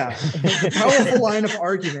 Right, yeah. The powerful line of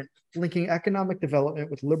argument linking economic development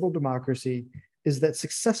with liberal democracy is that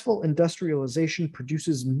successful industrialization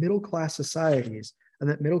produces middle-class societies, and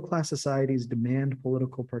that middle-class societies demand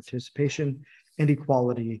political participation and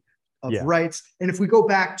equality of rights. And if we go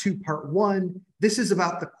back to part 1, this is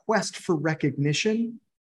about the quest for recognition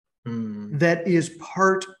that is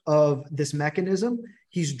part of this mechanism.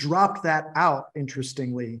 He's dropped that out,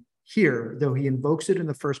 interestingly, here, though he invokes it in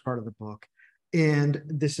the first part of the book. And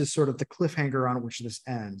this is sort of the cliffhanger on which this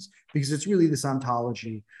ends, because it's really this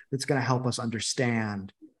ontology that's going to help us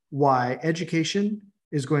understand why education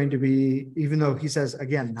is going to be, even though he says,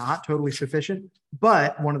 again, not totally sufficient,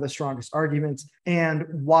 but one of the strongest arguments, and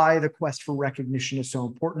why the quest for recognition is so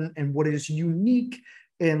important and what is unique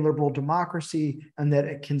in liberal democracy, and that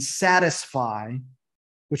it can satisfy,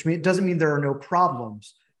 which doesn't mean there are no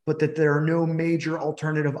problems, but that there are no major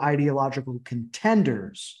alternative ideological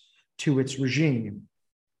contenders to its regime,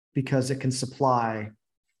 because it can supply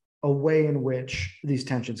a way in which these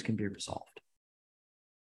tensions can be resolved.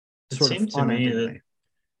 It seemed to me that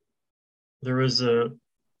there was a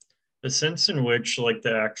sense in which like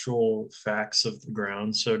the actual facts of the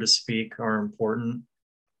ground, so to speak, are important.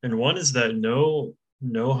 And one is that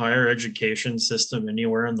no higher education system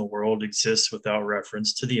anywhere in the world exists without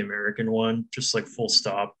reference to the American one, just like full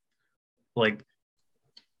stop. Like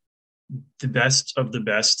the best of the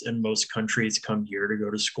best in most countries come here to go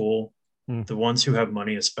to school. The ones who have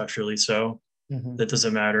money, especially so. That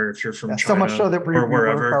doesn't matter if you're from China so much so that we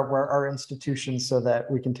wherever. Our institutions so that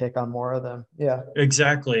we can take on more of them. Yeah,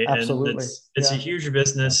 exactly. Absolutely. And it's a huge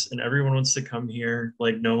business, and everyone wants to come here.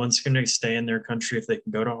 Like no one's going to stay in their country if they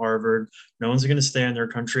can go to Harvard. No one's going to stay in their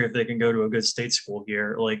country if they can go to a good state school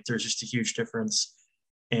here. Like there's just a huge difference.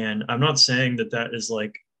 And I'm not saying that that is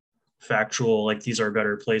like factual, like these are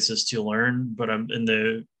better places to learn, but I'm in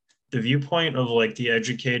the viewpoint of like the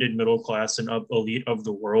educated middle class and up elite of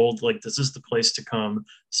the world. Like this is the place to come.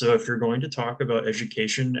 So if you're going to talk about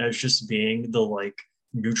education as just being the like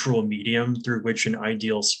neutral medium through which an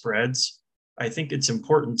ideal spreads, I think it's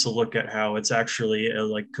important to look at how it's actually a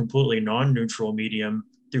like completely non-neutral medium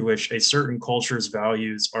through which a certain culture's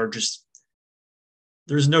values are just,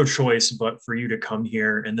 there's no choice but for you to come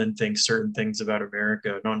here and then think certain things about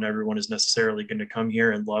America. Not everyone is necessarily going to come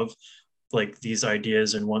here and love like these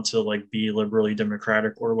ideas and want to like be liberally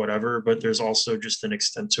democratic or whatever, but there's also just an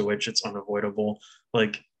extent to which it's unavoidable.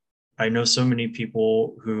 Like I know so many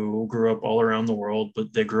people who grew up all around the world,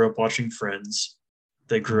 but they grew up watching Friends.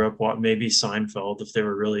 They grew up maybe Seinfeld if they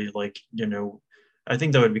were really like, you know, I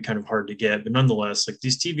think that would be kind of hard to get, but nonetheless, like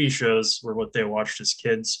these TV shows were what they watched as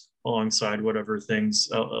kids alongside whatever things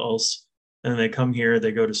else. And they come here,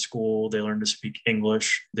 they go to school, they learn to speak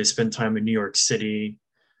English, they spend time in New York City.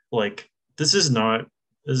 Like this is not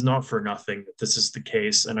for nothing that this is the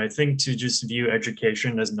case. And I think to just view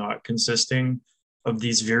education as not consisting of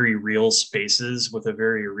these very real spaces with a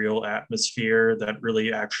very real atmosphere that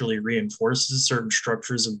really actually reinforces certain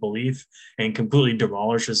structures of belief and completely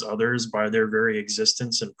demolishes others by their very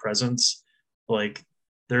existence and presence. Like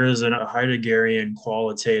there is a Heideggerian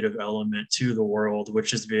qualitative element to the world,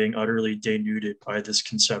 which is being utterly denuded by this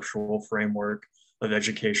conceptual framework of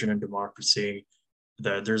education and democracy.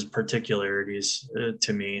 That there's particularities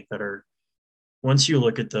to me that are, once you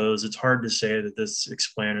look at those, it's hard to say that this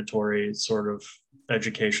explanatory sort of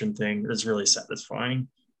education thing is really satisfying.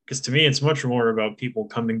 Because to me, it's much more about people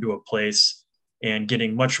coming to a place and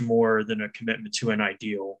getting much more than a commitment to an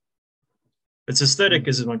ideal. It's aesthetic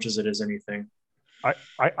as much as it is anything.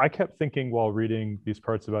 I kept thinking while reading these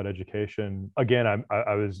parts about education, again,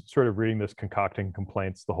 I was sort of reading this concocting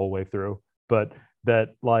complaints the whole way through, but that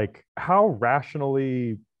like how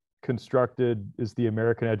rationally constructed is the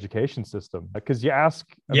American education system? Because you ask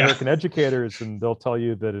American educators and they'll tell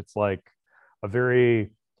you that it's like a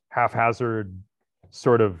very haphazard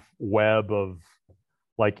sort of web of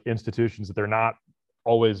like institutions that they're not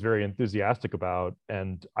always very enthusiastic about.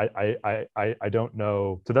 And I don't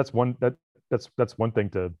know. So that's one thing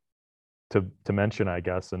to mention, I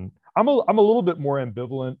guess. And I'm a little bit more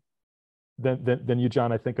ambivalent than you,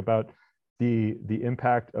 John, I think, about the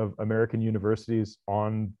impact of American universities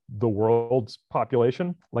on the world's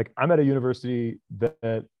population. Like I'm at a university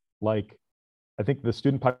that like, I think the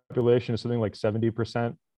student population is something like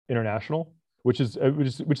 70% international, which is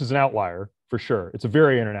an outlier for sure. It's a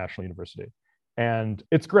very international university. And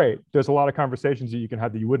it's great. There's a lot of conversations that you can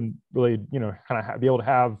have that you wouldn't really, you know, kind of be able to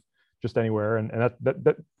have just anywhere. And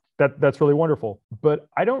that's really wonderful. But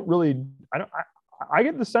I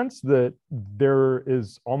get the sense that there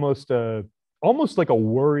is almost like a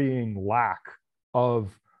worrying lack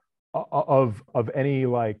of any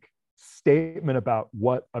like statement about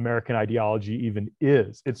what American ideology even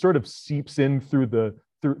is. It sort of seeps in through the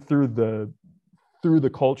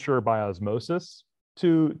culture by osmosis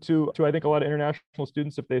to I think a lot of international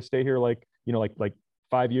students if they stay here like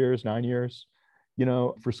 5 years, 9 years, you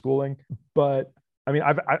know, for schooling. But I mean,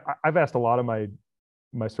 I've asked a lot of my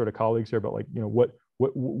sort of colleagues here about like, you know,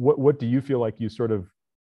 what do you feel like you sort of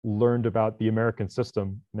learned about the American system?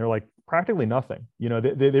 And they're like, practically nothing. You know,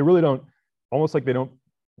 they really don't, almost like they don't,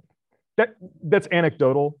 that's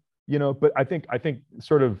anecdotal, you know, but I think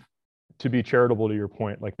sort of to be charitable to your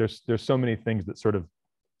point, like there's so many things that sort of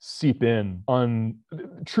seep in on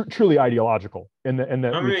truly ideological and that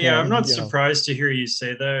I mean, I'm not surprised to hear you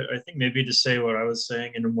say that. I think maybe to say what I was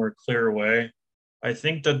saying in a more clear way, I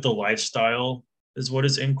think that the lifestyle is what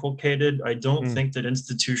is inculcated. I don't Mm. think that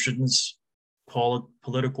institutions,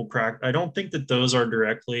 political practice, I don't think that those are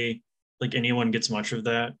directly like anyone gets much of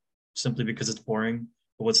that simply because it's boring.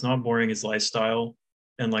 But what's not boring is lifestyle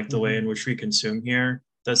and like the way in which we consume here.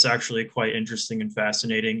 That's actually quite interesting and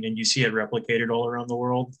fascinating. And you see it replicated all around the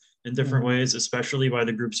world in different ways, especially by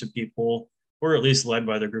the groups of people, or at least led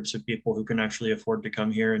by the groups of people who can actually afford to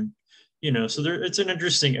come here. And so there, it's an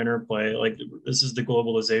interesting interplay. Like this is the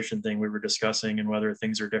globalization thing we were discussing, and whether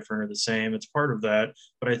things are different or the same. It's part of that,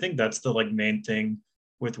 but I think that's the like main thing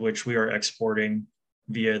with which we are exporting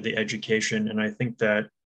via the education. And I think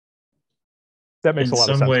that That makes in a lot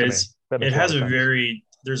of some sense to me. ways That makes it a lot has of a sense. very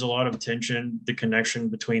there's a lot of tension, the connection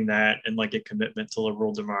between that and like a commitment to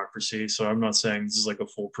liberal democracy. So I'm not saying this is like a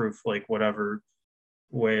foolproof like whatever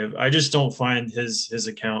way of, I just don't find his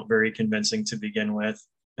account very convincing to begin with.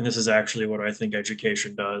 And this is actually what I think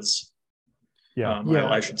education does. Yeah,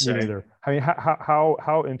 I should me say. neither. I mean,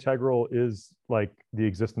 how integral is like the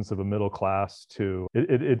existence of a middle class to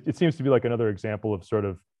it seems to be like another example of sort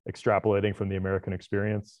of extrapolating from the American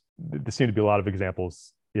experience. There seem to be a lot of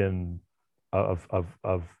examples in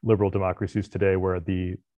of liberal democracies today where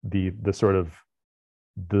the sort of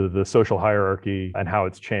the social hierarchy and how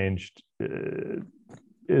it's changed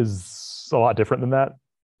is a lot different than that.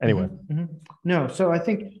 Anyway. No, so I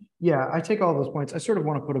think, yeah, I take all those points. I sort of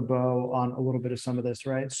want to put a bow on a little bit of some of this,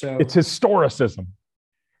 right? So it's historicism.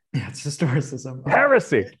 Yeah, it's historicism.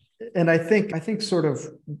 Heresy. And I think sort of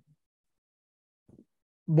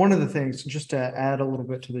one of the things, just to add a little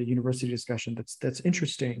bit to the university discussion that's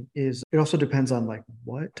interesting, is it also depends on like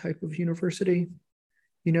what type of university,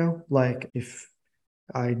 like if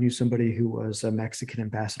I knew somebody who was a Mexican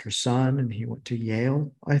ambassador's son and he went to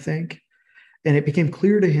Yale, I think. And it became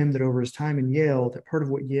clear to him that over his time in Yale, that part of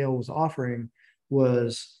what Yale was offering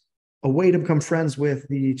was a way to become friends with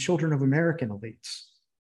the children of American elites.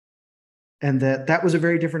 And that was a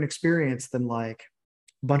very different experience than like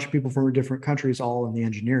a bunch of people from different countries all in the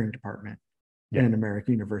engineering department in an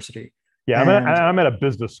American university. Yeah, I'm at a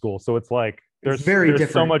business school, so it's like there's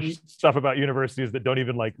so much stuff about universities that don't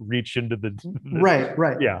even like reach into the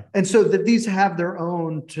right. Yeah. And so that these have their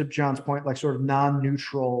own, to John's point, like sort of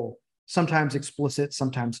non-neutral, sometimes explicit,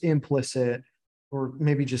 sometimes implicit, or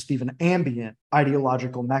maybe just even ambient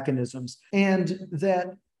ideological mechanisms. And that,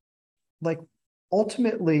 like,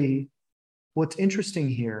 ultimately, what's interesting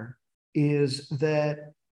here is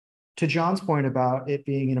that, to John's point about it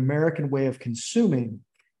being an American way of consuming,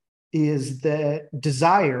 is that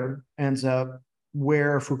desire ends up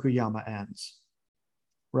where Fukuyama ends,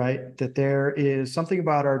 right? That there is something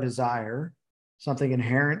about our desire, something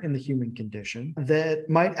inherent in the human condition, that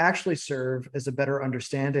might actually serve as a better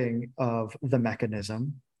understanding of the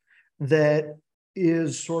mechanism that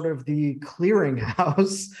is sort of the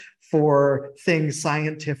clearinghouse for things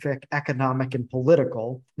scientific, economic, and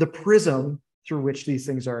political, the prism through which these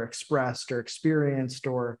things are expressed or experienced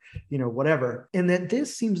or, whatever. And that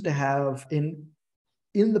this seems to have in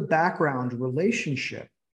the background relationship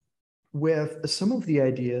with some of the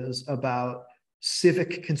ideas about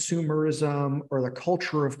civic consumerism or the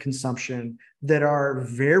culture of consumption that are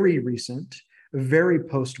very recent, very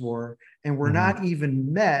post-war, and were not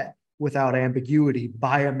even met without ambiguity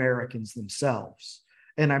by Americans themselves.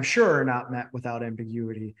 And I'm sure are not met without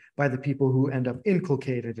ambiguity by the people who end up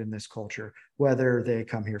inculcated in this culture, whether they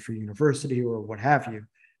come here for university or what have you.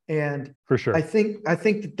 And for sure, I think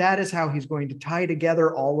that is how he's going to tie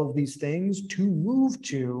together all of these things to move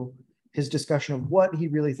to his discussion of what he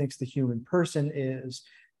really thinks the human person is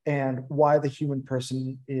and why the human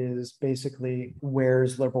person is basically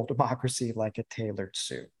wears liberal democracy like a tailored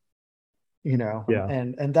suit,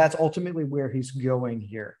 and that's ultimately where he's going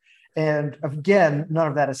here. And again, none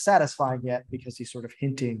of that is satisfying yet because he's sort of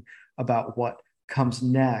hinting about what comes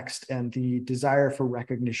next, and the desire for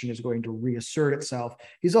recognition is going to reassert itself.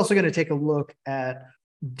 He's also going to take a look at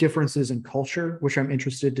differences in culture, which I'm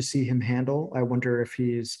interested to see him handle. I wonder if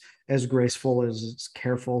he's as graceful, as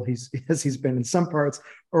careful as he's been in some parts,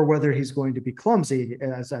 or whether he's going to be clumsy,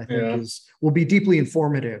 as I think will be deeply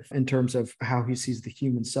informative in terms of how he sees the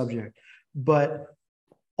human subject. But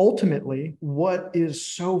ultimately, what is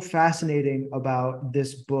so fascinating about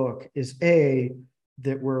this book is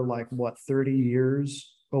that we're like, 30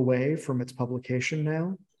 years away from its publication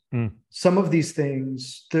now. Some of these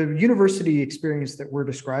things, the university experience that we're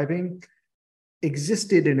describing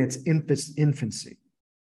existed in its infancy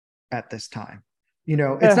at this time.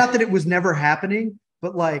 It's not that it was never happening,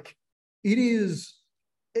 but like it is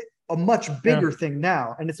a much bigger thing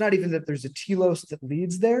now. And it's not even that there's a telos that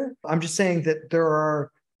leads there. I'm just saying that there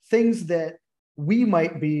are things that we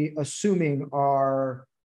might be assuming are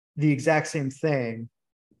the exact same thing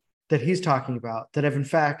that he's talking about that have in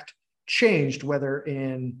fact changed, whether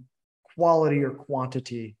in quality or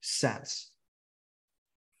quantity sense?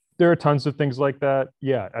 There are tons of things like that.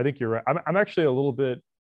 Yeah, I think you're right. I'm actually a little bit,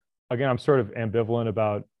 again, I'm sort of ambivalent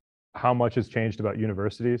about how much has changed about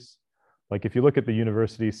universities. Like if you look at the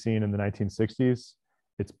university scene in the 1960s,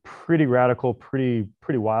 it's pretty radical, pretty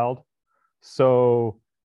wild. So,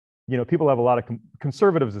 people have a lot of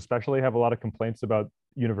conservatives, especially, have a lot of complaints about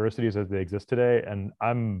universities as they exist today, and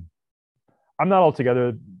I'm not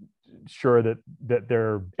altogether sure that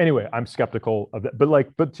they're, anyway. I'm skeptical of that,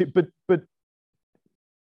 but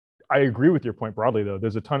I agree with your point broadly, though.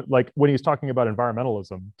 There's a ton, like when he's talking about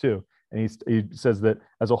environmentalism too, and he says that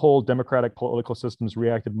as a whole, democratic political systems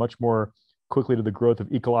reacted much more quickly to the growth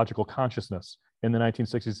of ecological consciousness in the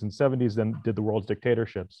 1960s and 70s than did the world's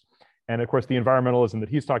dictatorships. And of course, the environmentalism that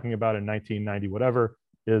he's talking about in 1990 whatever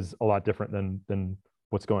is a lot different than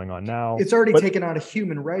what's going on now. It's already taken on a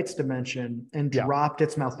human rights dimension and dropped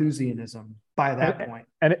its Malthusianism by that point.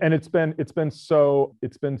 And it's been so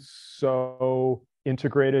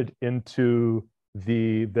integrated into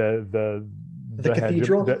the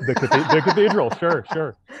cathedral, the cathedral,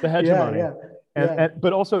 sure, the hegemony. And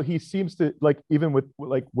but also he seems to, like, even with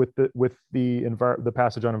the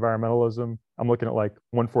passage on environmentalism, I'm looking at like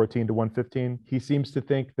 114 to 115. He seems to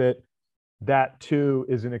think that too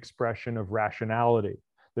is an expression of rationality,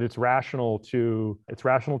 that it's rational to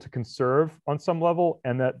conserve on some level,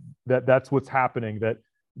 and that's what's happening, that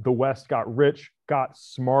the West got rich, got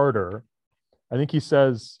smarter. I think he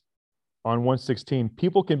says on 116,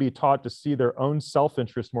 people can be taught to see their own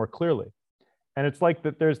self-interest more clearly. And it's like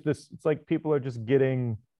that there's this, it's like people are just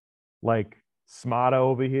getting like smarter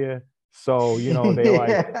over here. So, they like,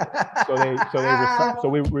 so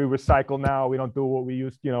we recycle now. We don't do what we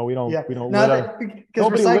used, we don't litter.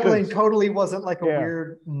 Because recycling totally wasn't like a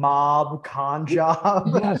weird mob con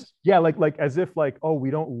job. Yes. Yeah. Like as if like, oh, we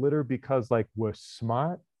don't litter because like we're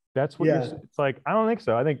smart. That's what it's like. I don't think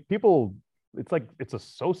so. I think people, it's like, it's a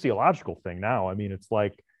sociological thing now. I mean, it's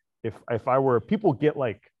like, if people get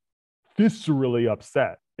like viscerally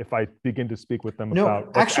upset if I begin to speak with them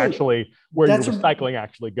about actually where your recycling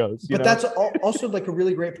actually goes. But that's also like a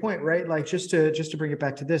really great point, right? Like just to bring it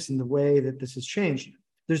back to this and the way that this has changed.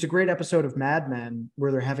 There's a great episode of Mad Men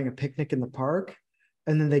where they're having a picnic in the park,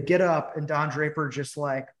 and then they get up and Don Draper just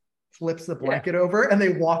like flips the blanket over and they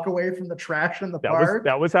walk away from the trash in the park.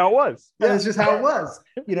 That was how it was. Yeah, it's just how it was,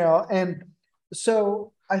 and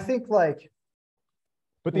so I think like.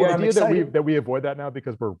 But the idea that we avoid that now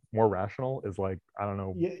because we're more rational is like, I don't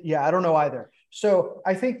know. Yeah, I don't know either. So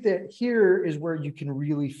I think that here is where you can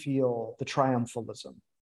really feel the triumphalism,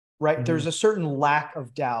 right? Mm-hmm. There's a certain lack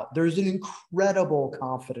of doubt. There's an incredible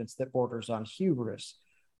confidence that borders on hubris,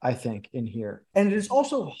 I think, in here. And it is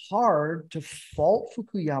also hard to fault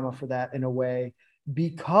Fukuyama for that in a way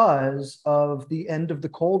because of the end of the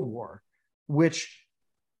Cold War, which,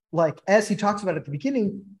 like, as he talks about at the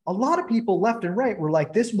beginning, a lot of people left and right were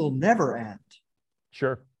like, this will never end.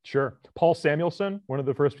 Sure. Paul Samuelson, one of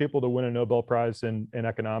the first people to win a Nobel Prize in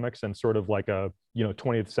economics, and sort of like a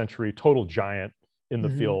 20th century total giant in the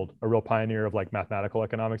field, a real pioneer of like mathematical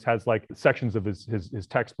economics, has like sections of his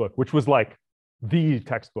textbook, which was like the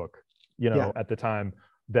textbook, at the time,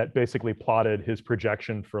 that basically plotted his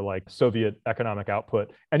projection for like Soviet economic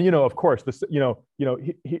output. And, of course, this,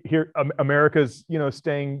 here America's,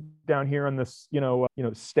 staying down here on this,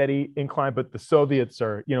 steady incline, but the Soviets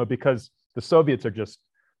are, because the Soviets are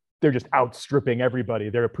they're just outstripping everybody.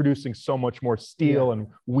 They're producing so much more steel and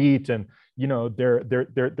wheat, and,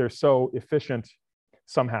 they're so efficient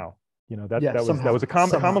somehow. That was a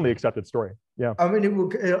commonly accepted story. Yeah. I mean,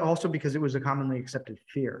 it also because it was a commonly accepted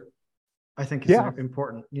fear. I think it's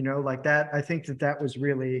important, like that. I think that was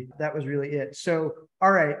really it. So,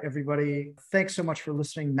 all right, everybody, thanks so much for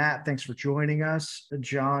listening. Matt, thanks for joining us.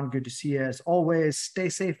 John, good to see you as always. Stay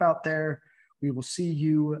safe out there. We will see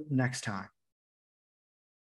you next time.